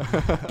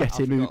take Get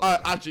him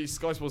out. Actually,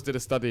 Sky Sports did a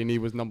study and he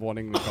was number 1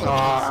 English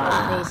goalie.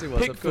 Of course he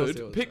was. Of course he Pickford,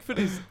 was. Pickford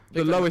is the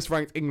Pickford- lowest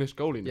ranked English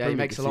goalie in the Yeah, he Premier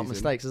makes League a lot of this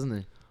season. mistakes, doesn't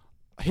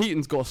he?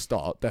 Heaton's got to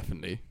start,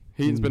 definitely.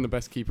 Heaton's Mm. been the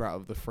best keeper out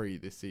of the 3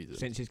 this season.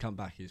 Since he's come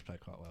back, he's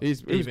played quite well. He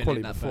was Even quality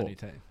in that before. Burnley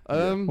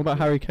team. What about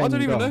Harry Kane? I don't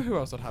in even goal? know who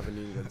else I'd have in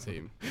the England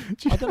team.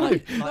 I don't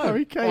know.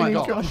 Harry Kane Alright, in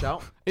got goal. a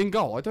shout. In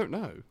goal, I don't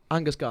know.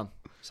 Angus Gunn,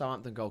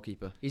 Southampton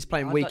goalkeeper. He's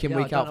playing I week in,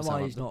 don't- week I out don't for know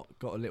why he's Southampton. not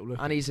got a little look.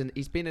 And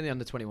he's been in the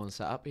under 21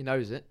 setup. He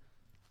knows it.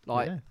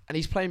 Like, Yeah. and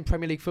he's playing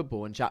Premier League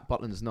football, and Jack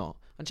Butland's not.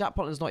 And Jack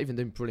Butland's not even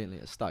doing brilliantly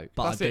at Stoke.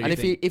 But That's I it. do And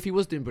think if he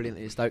was doing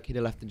brilliantly at Stoke, he'd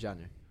have left in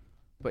January.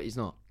 But he's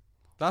not.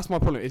 That's my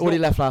problem. It's Already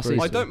not- left last season.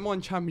 I don't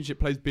mind Championship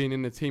players being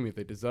in the team if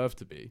they deserve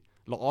to be.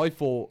 Like I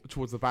thought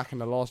towards the back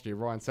end of last year,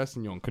 Ryan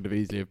Sessegnon could have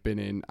easily have been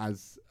in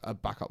as a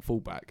backup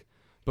fullback.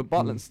 But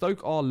Butland,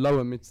 Stoke are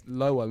lower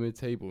mid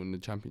table in the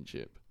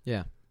Championship.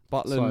 Yeah.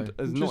 Butland So,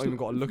 has just not even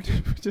got a look.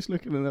 At Just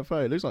looking at that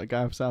photo, it looks like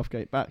Gareth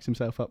Southgate backs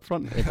himself up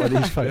front here by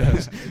these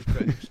photos.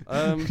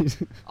 I Who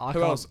can't-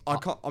 else? I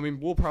can't. I mean,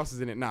 Ward-Prowse is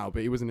in it now,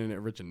 but he wasn't in it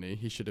originally.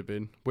 He should have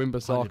been.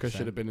 Wan-Bissaka 100%.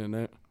 should have been in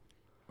it.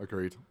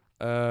 Agreed.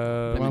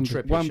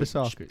 Trippier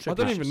Wan-Bissaka. I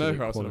don't even know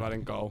who absolute else would have quality. had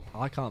in goal.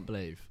 I can't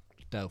believe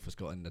Delph's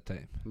got in the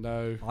team.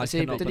 No. I Did he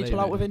cannot pull believe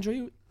out it. with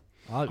injury?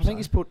 I I hope think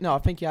he's so. pulled. No, I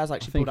think he has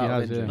actually think pulled he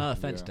out has, of injury. yeah. No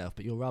offence, Yeah. Delph,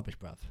 but you're rubbish,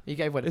 bruv. He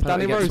gave away the Is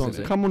penalty Danny against Rose in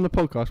Swansea. it? Come on the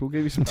podcast, we'll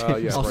give you some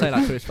tips. Yeah, I'll say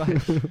that to his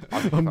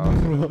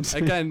face.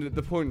 Again,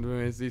 the point of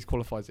him is these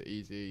qualifiers are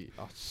easy.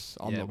 I'm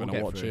Yeah, not we'll going to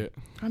get watch through. it.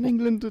 And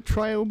England to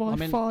trail by I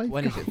mean, 5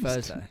 when is it? goals.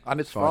 Thursday? And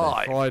it's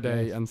Friday.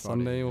 Friday Yeah, and Friday.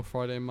 Sunday, or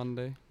Friday and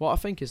Monday. What I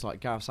think is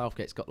like Gareth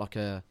Southgate's got like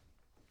a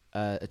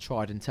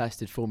tried and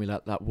tested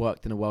formula that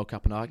worked in a World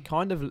Cup, and I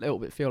kind of a little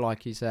bit feel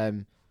like he's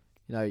you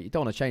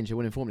don't want to change your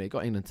winning formula. He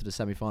got England to the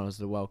semi-finals of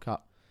the World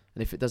Cup,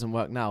 and if it doesn't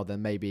work now,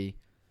 then maybe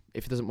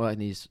if it doesn't work in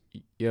these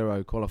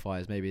Euro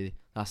qualifiers, maybe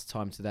that's the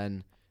time to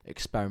then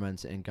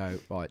experiment it and go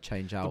right,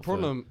 change out The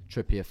problem,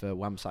 for Trippier for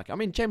Wan-Bissaka. I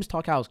mean, James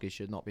Tarkowski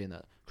should not be in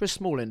that. Chris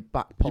Smalling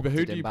back yeah, but who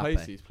pocketed do you Mbappe.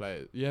 place these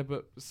players? Yeah,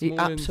 but He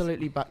Smalling's-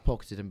 absolutely back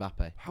pocketed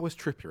Mbappe. How is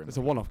Trippier in It's it?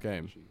 a one-off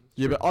game.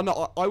 Yeah, but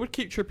I would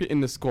keep Trippier in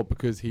the squad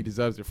because he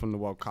deserves it from the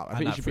World Cup. I And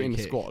think he that should be in free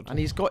the kick. squad. And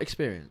he's got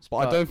experience. But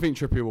I don't think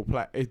Trippier will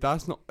play.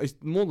 That's not. It's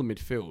more the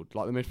midfield.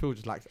 Like the midfield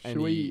just lacks Shall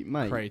we, any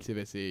mate?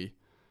 creativity.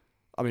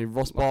 I mean,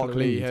 Ross Like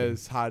Barkley Luton.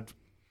 has had.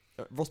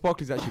 Ross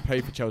Barkley's actually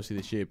played for Chelsea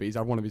this year, but he's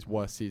had one of his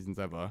worst seasons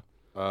ever.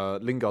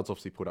 Lingard's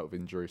obviously pulled out with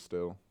injury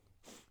still.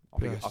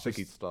 Yeah, I it's think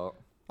he'd just- start.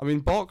 I mean,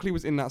 Barkley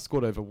was in that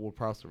squad over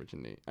Ward-Prowse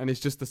originally, and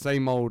it's just the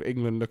same old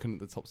England looking at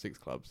the top 6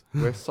 clubs.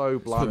 We're so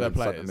bland their in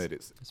centre players. mid.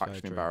 It's It's very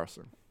actually true.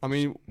 embarrassing. I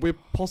mean, we're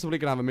possibly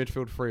going to have a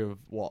midfield three of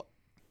what?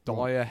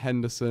 Dyer,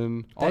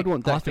 Henderson. I'd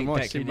want I Declan think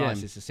Rice, Declan Rice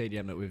CDM. is the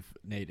CDM that we've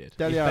needed.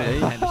 Dele He's better Alli.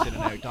 than Henderson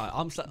and Eric Dyer.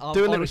 I'm Do a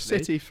little honestly,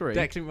 City 3.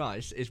 Declan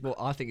Rice is what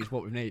I think is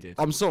what we've needed.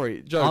 I'm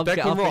sorry, Joe. I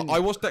Declan Rice. think- I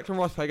watched Declan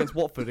Rice play against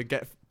Watford and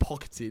get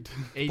pocketed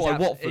He's by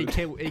he Watford.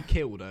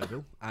 killed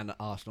Ozil and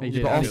Arsenal. He Yeah,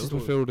 did. but Yeah,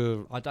 Arsenal's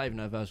midfielder. I don't even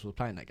know if Ozil was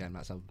playing that game.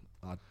 That's how.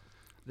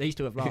 These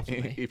two have laughed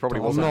at me. He probably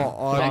I'm wasn't. not.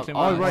 Declan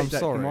I Rice. rate I'm Declan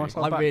sorry. Rice.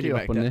 I'll I back really you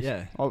rate up on that.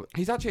 this. Yeah.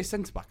 He's actually a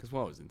centre back as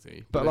well, isn't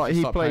he? But if like you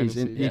he start playing plays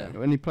this in, season- Yeah.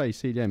 when he plays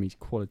CDM, he's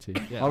quality.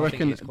 Yeah, I I think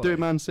reckon he's do quality.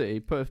 Man City,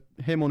 put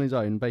him on his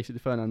own,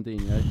 basically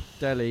Fernandinho,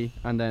 Dele,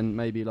 and then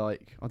maybe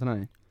like I don't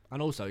know.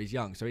 And also, he's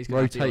young, so he's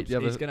going to Rotate the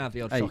have other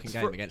the odd eight. shocking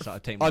game against like a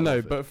team. I like know,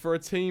 Watford. but for a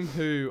team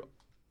who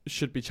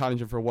should be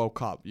challenging for a World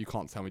Cup, you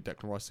can't tell me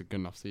Declan Rice is a good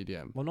enough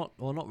CDM. well,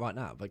 not right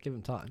now, but give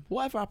him time.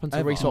 Whatever happened to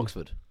Ever. Reece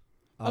Oxford?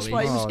 That's Oh,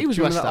 right. he's- He was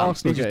do you West remember that Ham.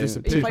 Arsenal He just game?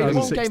 disappeared. He played one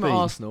 2016? game at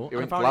Arsenal, He and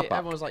went apparently Gladbach.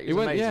 everyone was like, He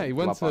went, amazing. yeah, he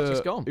went Gladbach. He's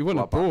to, gone. he went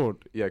Gladbach. abroad.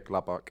 Yeah,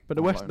 Gladbach. But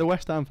the on West loan. the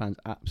West Ham fans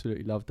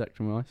absolutely love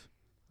Declan Rice.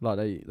 Like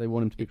they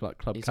want him to be like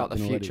club He's like the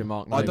captain future already.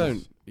 Mark I Noble.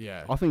 don't.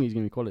 Yeah. I think he's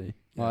gonna be quality.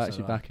 Yeah, I so actually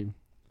do I. back him.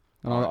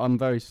 And I'm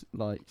very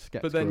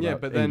skeptical then, yeah,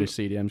 about but then- English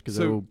CDMs because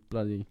so- they're all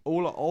bloody.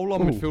 All our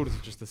Ooh. midfielders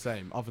are just the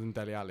same, other than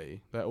Dele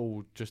Alli. They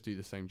all just do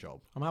the same job.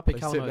 I'm happy They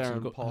Callum sit there Hudson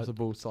and got pass the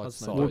ball side to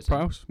Hudson side.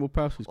 Odoi.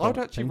 Ward-Prowse is I'd quite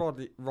actually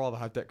keen. rather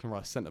have Declan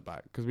Rice centre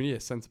back because we need a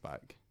centre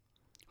back.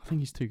 I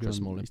think he's too good. Chris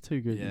on- Smalling. He's too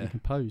good. Yeah. He can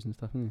pose and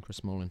stuff, isn't Chris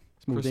Smalling.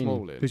 he? Chris Smaldini,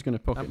 Smalling. who's going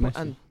to pocket And,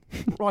 Messi.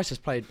 and Rice has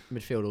played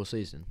midfield all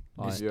season.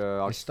 Like,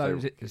 Yeah, Is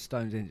Stones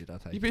injured? I Yeah,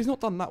 take. but he's not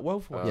done that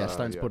well for us. yeah, Uh,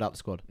 Stones yeah. pulled out the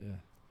squad. Yeah.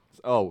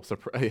 Oh,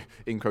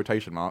 in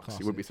quotation marks,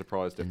 you wouldn't be Classic.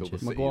 surprised if there was a Injured.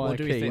 City. Maguire, What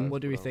do we Keane. think?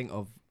 What do we think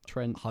of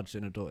Trent.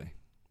 Hudson Odoi?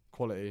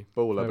 Quality.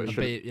 Baller, Very but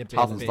good. should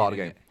hasn't started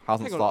a game.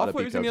 Hasn't Hang on, I started thought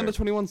he a was in the BK under game.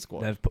 21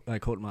 squad. They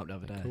called him up the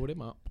other day. Called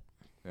him up.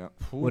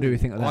 What do we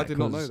think of I that? did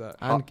not know 'Cause- that.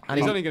 And, And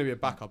he's he, only going to be a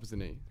backup, isn't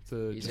he?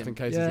 He's Just in- in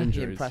case yeah, of he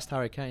injuries. impressed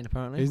Harry Kane,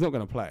 apparently. He's not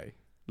going to play.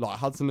 Like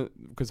Hudson,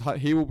 because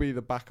he will be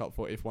the backup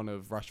for if one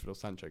of Rashford or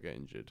Sancho get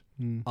injured.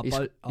 Are He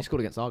both- he scored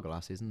against Argo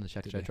last season, the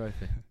Did Checkatrade he?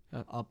 Trophy.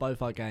 Are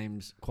both our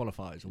games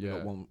qualifiers? Or we Yeah,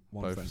 got one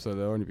Both, friend? so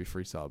there'll only be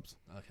 3 subs.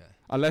 Okay.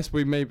 Unless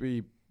we may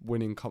be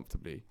winning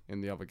comfortably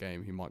in the other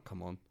game, he might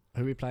come on.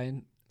 Who are we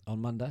playing? On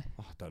Monday.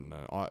 I don't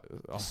know. I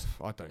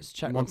don't. It's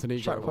Czech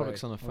Montenegro Czech away,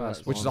 Republic's on the Well,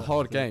 first, which is a one.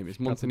 hard game. It's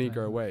Couple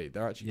Montenegro days. away.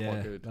 They're actually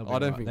quite good. they'll be I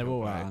don't right. think they're they'll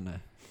all play. right, aren't they?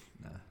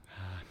 No.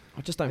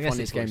 I just don't I guess find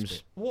these it's group games.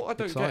 split. What I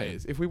don't Exciting. get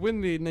is if we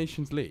win the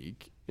Nations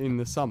League in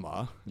the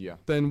summer, Yeah.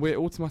 then we're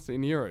automatically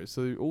in the Euros.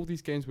 So all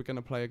these games we're going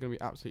to play are going to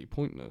be absolutely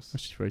pointless.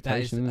 That's just That is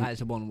rotation, isn't that it? is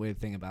the one weird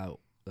thing about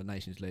the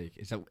Nations League.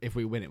 Is that if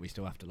we win it, we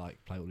still have to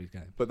like play all these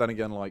games. But then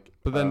again, like,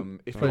 But then-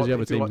 if Suppose the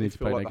other if you're teams like, need if to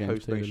you're play like their the games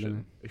host too, don't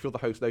nation, if you're the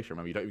host nation,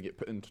 remember you don't even get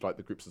put into like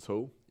the groups at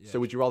all. Yeah. So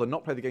would you rather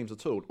not play the games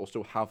at all, or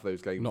still have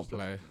those games? Not still-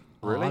 play.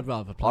 Really? I'd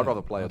rather play. I'd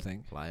rather play I it.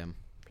 think. Play 'em.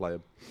 Play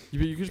 'em. Yeah,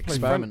 but you could just play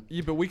Experiment.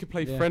 Yeah, but we could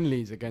play Yeah.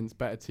 friendlies against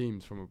better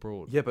teams from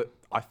abroad. Yeah, but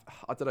I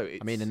don't know. It's,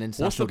 I mean, an the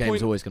international game point-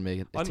 is always going to be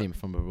I a kn- team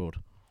from abroad.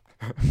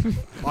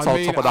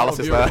 top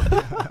analysis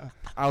there.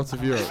 Out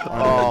of Europe.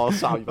 Oh,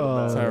 Sal, you've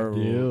done that.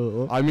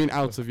 Terrible. I mean,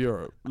 out of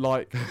Europe.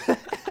 Like, yeah,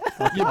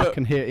 I but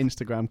can hear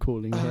Instagram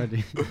calling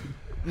already.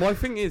 my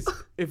thing is,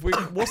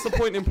 what's the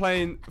point in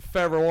playing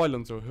Faroe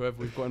Islands or whoever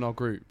we've got in our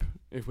group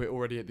if we're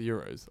already at the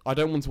Euros? I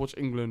don't want to watch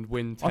England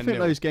win 10-0. I think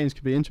those games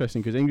could be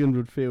interesting because England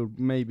would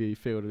maybe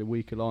field a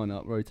weaker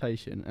lineup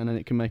rotation, and then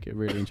it can make it a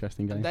really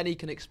interesting game. And then he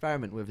can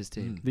experiment with his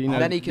team. Mm. The, And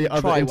then he can the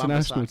other try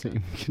international Wan-Bissaka.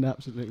 team can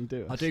absolutely do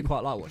it. I do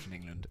quite like watching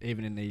England,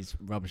 even in these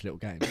rubbish little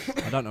games.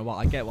 I don't know why.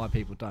 I get why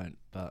people don't,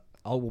 but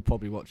I will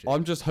probably watch it.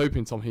 I'm just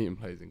hoping Tom Heaton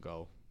plays in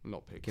goal,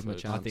 not Pickford. Give him a I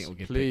chance. think it'll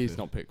give Please Pickford.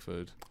 not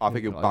Pickford. I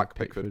think he'll I back like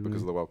Pickford Pickford,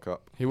 because man. of the World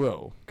Cup. He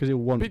will. Because he'll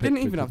want. But he didn't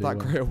Pickford even to have do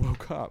that well. great a World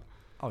Cup.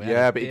 Oh,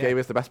 Yeah, but he gave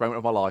us the best moment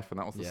of our life, and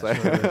that was the Yeah,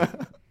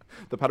 same.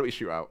 The penalty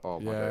shootout.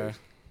 Oh my Yeah. days.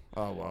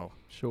 Oh, wow.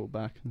 Short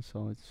back and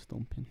side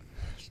stomping.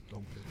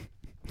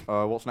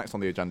 What's next on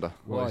the agenda?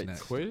 What is Right.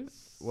 next?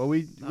 Quiz? Well,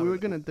 we were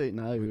gonna do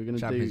we were gonna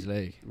Champions do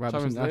League. Rabbits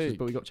Champions and Ashes, League.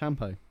 but we got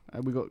Champo.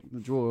 We got the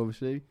draw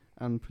obviously,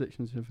 and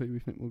predictions of who we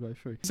think will go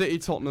through. City,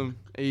 Tottenham,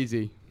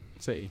 easy.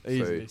 City.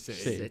 Easily City.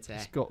 City. City.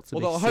 It's got to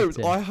Although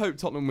be I City. hope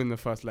Tottenham win the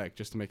first leg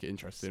just to make it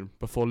interesting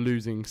before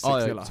losing 6-0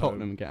 I at hope home.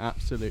 Tottenham get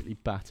absolutely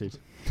battered.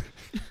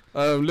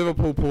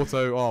 Liverpool,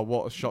 Porto. Oh,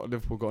 what a shot!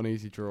 Liverpool got an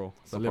easy draw.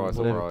 So Surprise,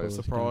 Liverpool,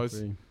 surprise.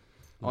 surprise.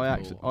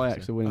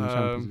 Ajax are winning the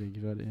Champions Um, League.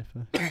 You've heard it here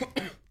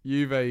first.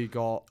 Juve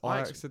got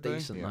Ajax Ajax today.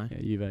 decent Yeah. though.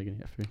 Yeah, Juve are gonna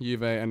get through.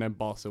 Juve and then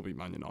Barca will beat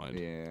Man United.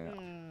 Yeah.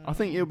 I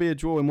think it'll be a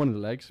draw in one of the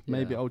legs,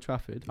 maybe Yeah. at Old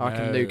Trafford. I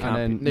reckon No. Nou And Camp.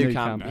 then Nou Nou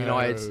Camp.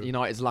 Camp.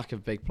 United's lack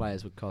of big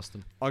players would cost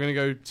them. I'm gonna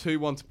go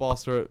 2-1 to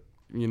Barca at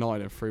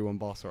United, 3-1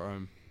 Barca at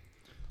home.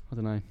 I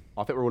don't know.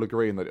 I think we're all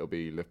agreeing that it'll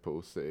be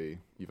Liverpool, City,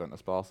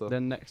 Juventus, Barca.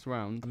 Then next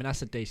round, I mean,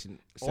 that's a decent.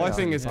 I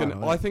think it's semi-final,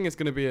 gonna. I think it's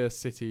gonna be a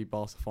City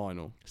Barca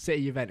final.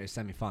 City Juventus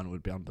semi-final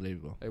would be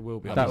unbelievable. It will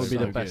be. That'd that would be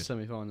so the best good.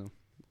 semi-final.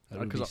 It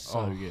would be 'Cause so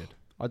oh, good.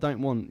 I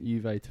don't want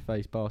Juve to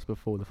face Barca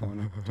before the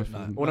final. Just for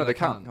them. Well, no, they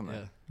can't, can they?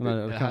 Yeah.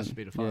 No, It they has can't. to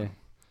be the Yeah. final.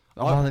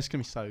 Oh, that's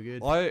gonna be so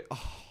good.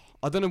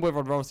 I don't know whether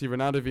I'd rather see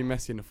Ronaldo v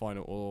Messi in the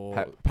final or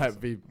Pep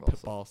v Barca.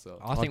 Barca.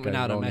 I think I'd go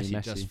Ronaldo, Ronnie,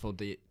 Messi, just Messi. for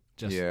the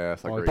just.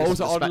 Yes, I Oh, agree. But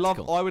It's also, the I'd love.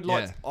 spectacle. I would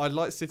like. Yeah. I'd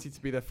like City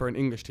to be there for an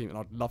English team, and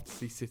I'd love to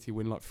see City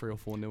win like 3 or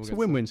 4-0. It's against a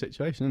win-win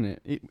situation,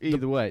 isn't it?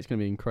 Either way, it's gonna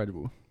be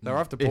incredible. They'll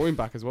have De If- Bruyne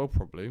back as well,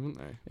 probably, wouldn't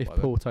they? If By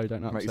then. Porto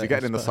don't upset Mate, is he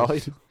getting in the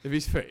Spurs. side? If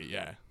he's fit,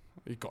 yeah,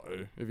 he got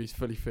to. If he's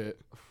fully fit,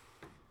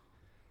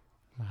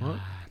 What?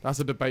 that's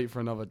a debate for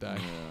another day.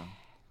 Yeah.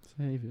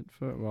 Save it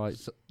for right.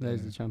 So-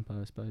 There's the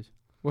Champo, I suppose.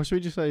 Well, should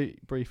we just say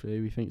briefly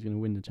who we think is going to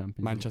win the Champions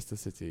League? Manchester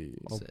City.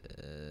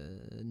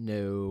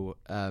 No.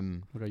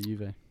 I'll go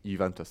Juve.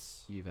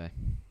 Juventus. Juve.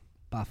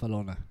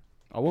 Barcelona.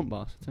 I want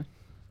Barca to.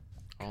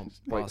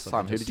 Wait,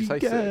 Sam, who did you say?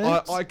 get-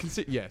 City? I can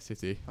see,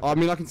 City. I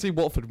mean, I can see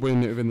Watford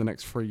winning it within the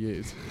next 3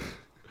 years.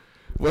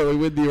 Well, we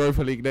win the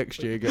Europa League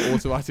next year, get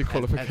automatic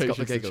qualification. Ed's got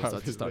the to giggles. I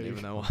Champions just don't League.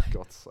 even know why.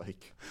 God's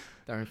sake.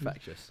 They're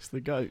infectious. It's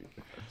the GOAT.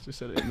 Just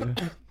said it in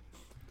there.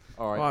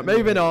 All right. Right,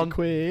 moving on.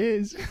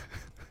 Quiz.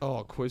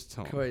 Oh, quiz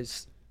time.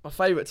 Quiz. My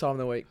favourite time of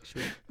the week.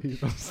 Should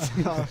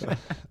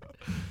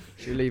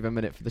we leave a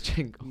minute for the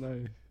jingle?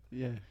 No.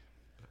 Yeah.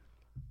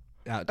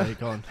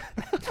 Outtake on.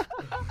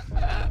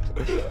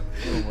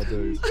 Oh my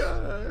days.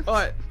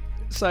 Right.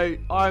 So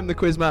I'm the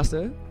quiz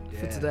master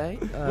for Yeah.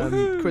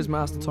 today. Quiz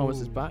master Thomas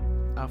is back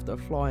after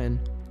flying.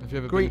 Have you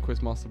ever Green- been a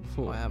quiz master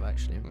before? I have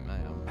actually.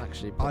 I'm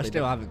actually. I probably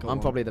still the- haven't got I'm one.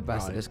 probably the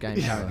best Right. at this game.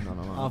 Yeah.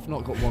 No. I've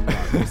not got one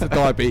right. It's the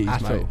diabetes,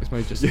 At mate. all. It's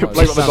made just. Yeah,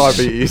 blame it on the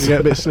diabetes. You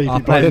get a bit sleepy.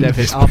 I've by blamed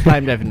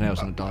then. everything else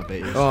on the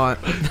diabetes. All right.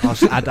 I'll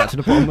just add that to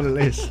the bottom of the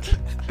list.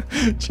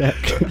 Check.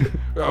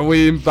 Are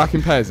we back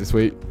in pairs this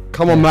week?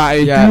 Come on,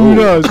 Matty. Yeah. Do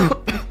ooh. us.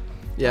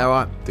 Yeah. All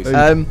right.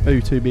 Decent.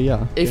 Who to be?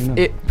 Yeah. If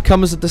it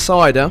becomes a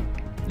decider,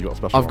 You got a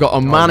special. I've got a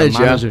Oh, the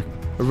manager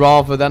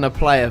rather than a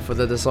player for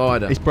the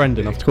decider. It's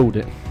Brendan. I've called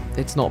it.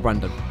 It's not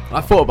Brendan.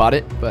 I thought about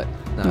it, but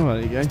no. Oh,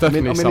 there you go. It's I'm definitely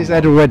in his someone.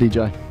 head already,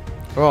 Joe.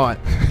 Right.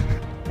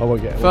 I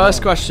won't get it.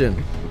 First question.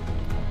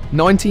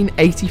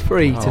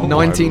 1983 to Oh my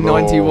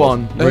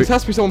 1991. There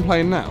has to be someone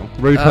playing now.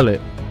 Rude Uh,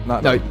 Hullet. No,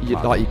 No, you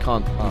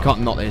can't. Oh. You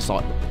can't not. It's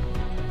like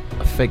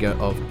a figure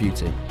of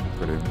beauty.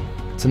 Brilliant.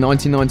 To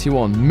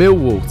 1991,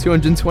 Millwall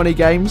 220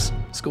 games,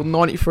 scored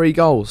 93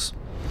 goals.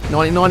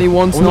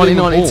 1991 to I wasn't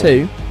even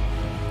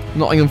 1992,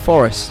 Nottingham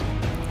Forest.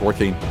 Roy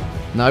Keane.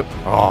 Nope.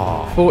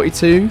 Oh.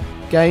 42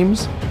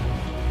 games,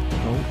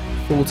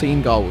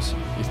 14 goals.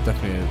 He's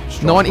definitely a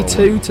strong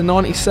 92 to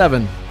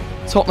 97,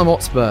 Tottenham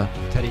Hotspur.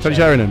 Teddy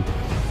Sheringham.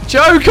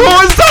 Joe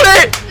Corn's done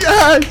it!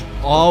 Yes!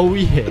 Oh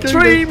yeah.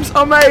 Dreams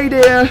are made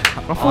here.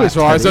 I thought it's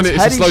right. It's a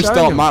Teddy slow start,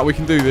 Sheringham. Matt. We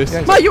can do this.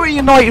 Yeah. Mate, you're a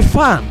United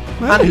fan.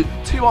 And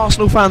 2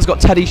 Arsenal fans got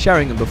Teddy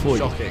Sheringham before you.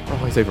 Shocking. Oh,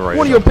 he's overrated.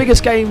 One of your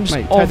biggest games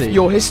Mate, of Teddy.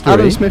 your history.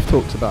 Adam Smith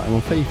talks about him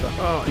on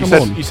FIFA. you, Come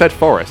said, on. you said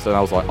Forest, and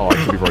I was like, oh, it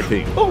could be Roy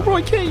Keane. Oh,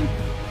 Roy Keane.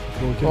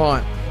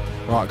 Right.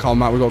 Right, come on,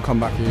 Matt. We've got to come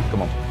back here.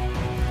 Come on.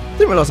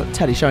 Didn't realise that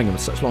Teddy Sheringham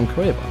had such a long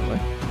career, by the way.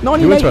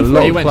 He went to a 1983.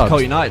 lot He of went to clubs.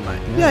 Col United,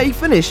 mate. Yeah, he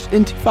finished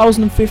in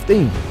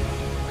 2015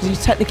 because he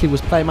technically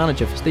was player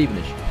manager for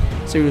Stevenage,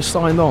 so he was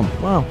signed on.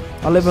 Wow,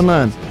 I live and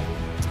learn.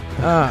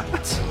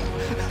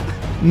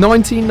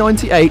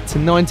 1998 to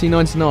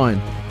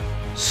 1999.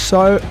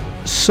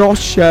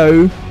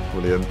 Sochaux.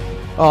 Brilliant.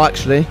 Oh,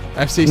 actually,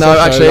 FC. No, Sochaux,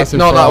 actually, that's in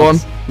not that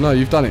France. No,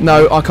 you've done it.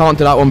 no, I can't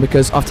do that one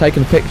because I've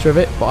taken a picture of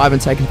it, but I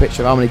haven't taken a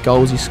picture of how many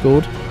goals he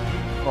scored.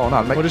 Oh,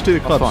 no, mate. We'll just do the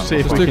That's clubs. fine. See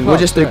if Let's we do can. We'll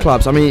clubs, just do yeah.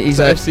 clubs. I mean, he's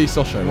So a FC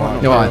Sochaux.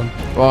 Right.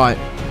 right, right.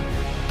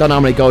 Don't know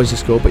how many goals he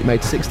scored, but he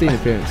made 16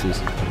 appearances.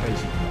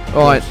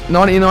 Right,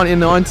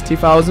 1999 to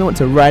 2000 went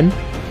to Rennes,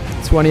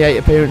 28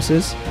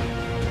 appearances.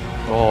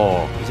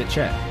 Oh. Is it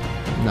Chet?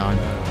 No.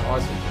 I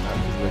think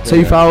you know,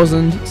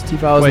 2000 to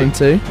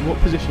 2002. What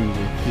position was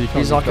he? 'Cause he can't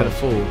He's be like a close.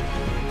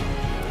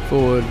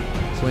 forward,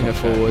 winger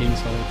forward.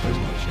 Inside, close.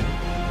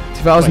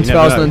 2000 Well,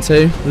 you never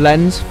 2002.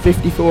 Lens,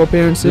 54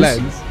 appearances.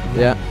 Lens.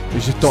 Yeah.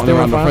 He's just dotting Still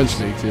around in the France.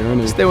 French leagues here, isn't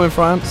he? Still in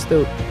France,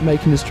 still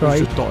making his He's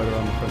trade. just dotted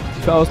around the French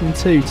leagues.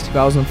 2002 to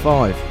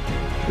 2005.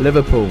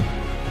 Liverpool.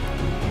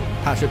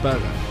 Patrick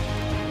Berger.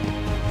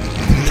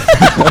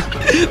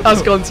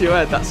 That's gone to your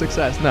head. That's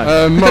success. No.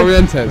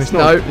 Morientes. It's No.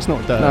 not. It's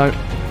not dirt. No.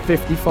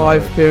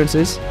 55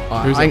 appearances.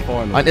 Who's I- that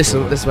final? I- this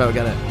is where we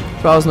get it.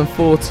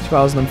 2004 to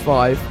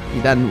 2005. He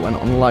then went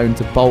on loan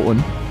to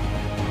Bolton.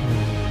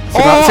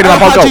 Cinema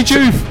Bob Hadji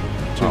Gold.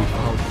 Diouf.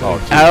 Oh,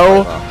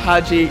 El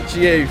Hadji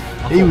Diouf.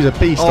 He was a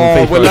beast on Oh,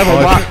 FIFA. we're level,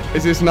 Matt.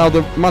 Is this now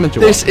the manager?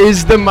 This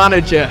is the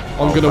manager.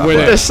 I'm Oh, gonna that win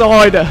works. it.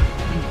 Decider.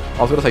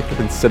 I was going to say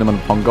flipping cinnamon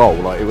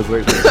pongol. Like, it was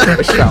literally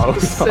a shout.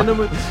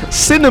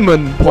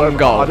 Cinnamon I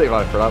Pongol. don't even know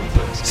how to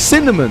pronounce it.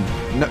 Cinnamon.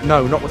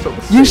 No, not what's up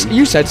with You, C.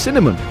 you said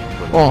cinnamon.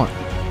 Right.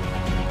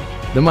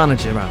 The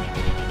manager round.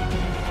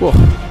 Whoa.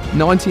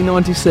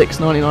 1996,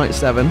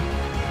 1997.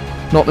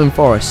 Nottingham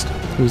Forest.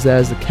 Who was there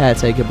as the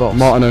caretaker boss?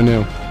 Martin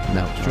O'Neill.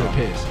 No. Stuart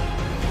Pearce.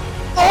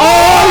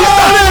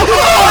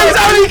 Oh,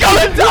 he's only gone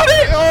and done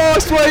it! Oh, I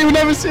swear you'll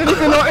never see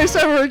anything like this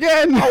ever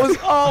again.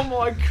 Oh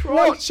my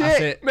Christ. That's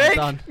it. Mick,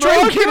 Done.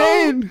 Drink it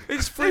Michael, in.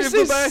 It's free This of the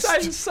is best.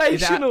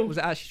 sensational. Was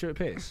it actually Stuart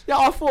Pearce? Yeah,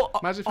 I thought.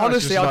 Imagine if I was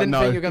Honestly, just I like, didn't no,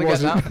 think you were going to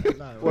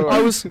get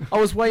wasn't. that. I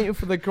was waiting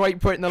for the Great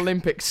Britain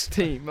Olympics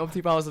team of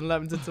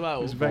 2011 to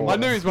 12. very I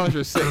knew he was manager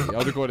of City.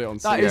 I'd have got it on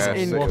That City. is Yeah,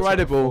 sick.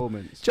 incredible.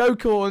 Joe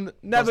Corn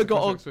never the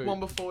got contract a suit. one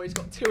before. He's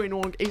got 2 in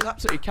 1. He's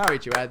absolutely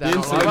carried you, Ed. The There.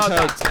 instant Well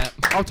done. turd.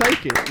 I'll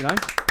take it. You know,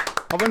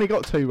 I've only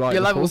got 2 right.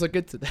 Your before. levels are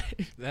good today.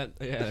 Yeah,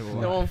 they were.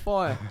 They're on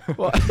fire.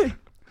 What?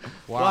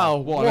 Wow,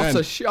 what an a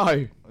end.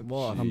 show.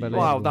 What? Unbelievable.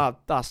 Wow,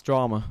 that's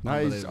drama.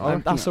 That is, Unbelievable. I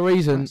reckon That's the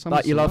reason that sums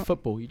that you it love up.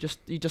 football. You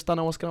just don't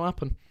know what's going to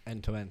happen.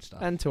 End-to-end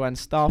stuff. End-to-end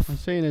stuff. I'm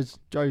seeing as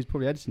Joe's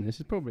probably editing this,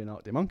 it's probably an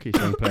Arctic Monkeys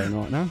song playing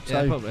right now.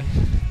 Yeah, So probably.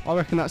 I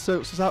reckon that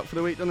sorts us out for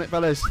the week, doesn't it,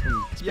 fellas?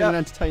 It's been an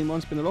entertaining one,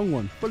 it's been a long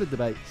one, full of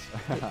debates.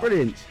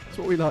 Brilliant. That's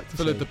what we like to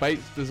Full see. of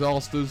debates,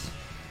 disasters.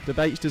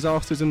 Debates,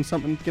 disasters, and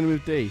something beginning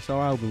with D. It's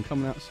our album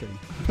coming out soon.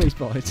 Please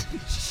buy it.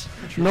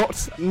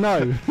 Not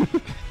no.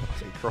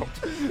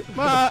 Cropped.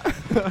 Matt.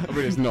 I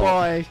mean, it's not.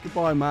 Bye.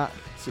 Goodbye, Matt.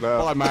 See you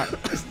later. Bye, Matt.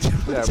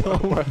 Yeah, Tom.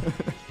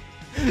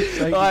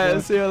 Say Alright, goodbye.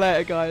 see you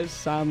later, guys.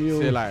 Samuel.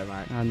 See you later,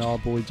 mate. And our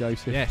boy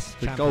Joseph. Yes,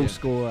 The champion. goal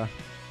scorer.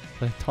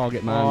 The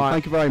target man. Alright.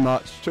 Thank you very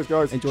much. Cheers,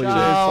 guys. Enjoy Ciao.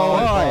 your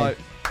day. Bye.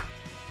 Bye.